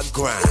my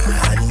grind?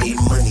 I need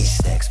money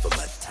stacks for my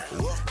time.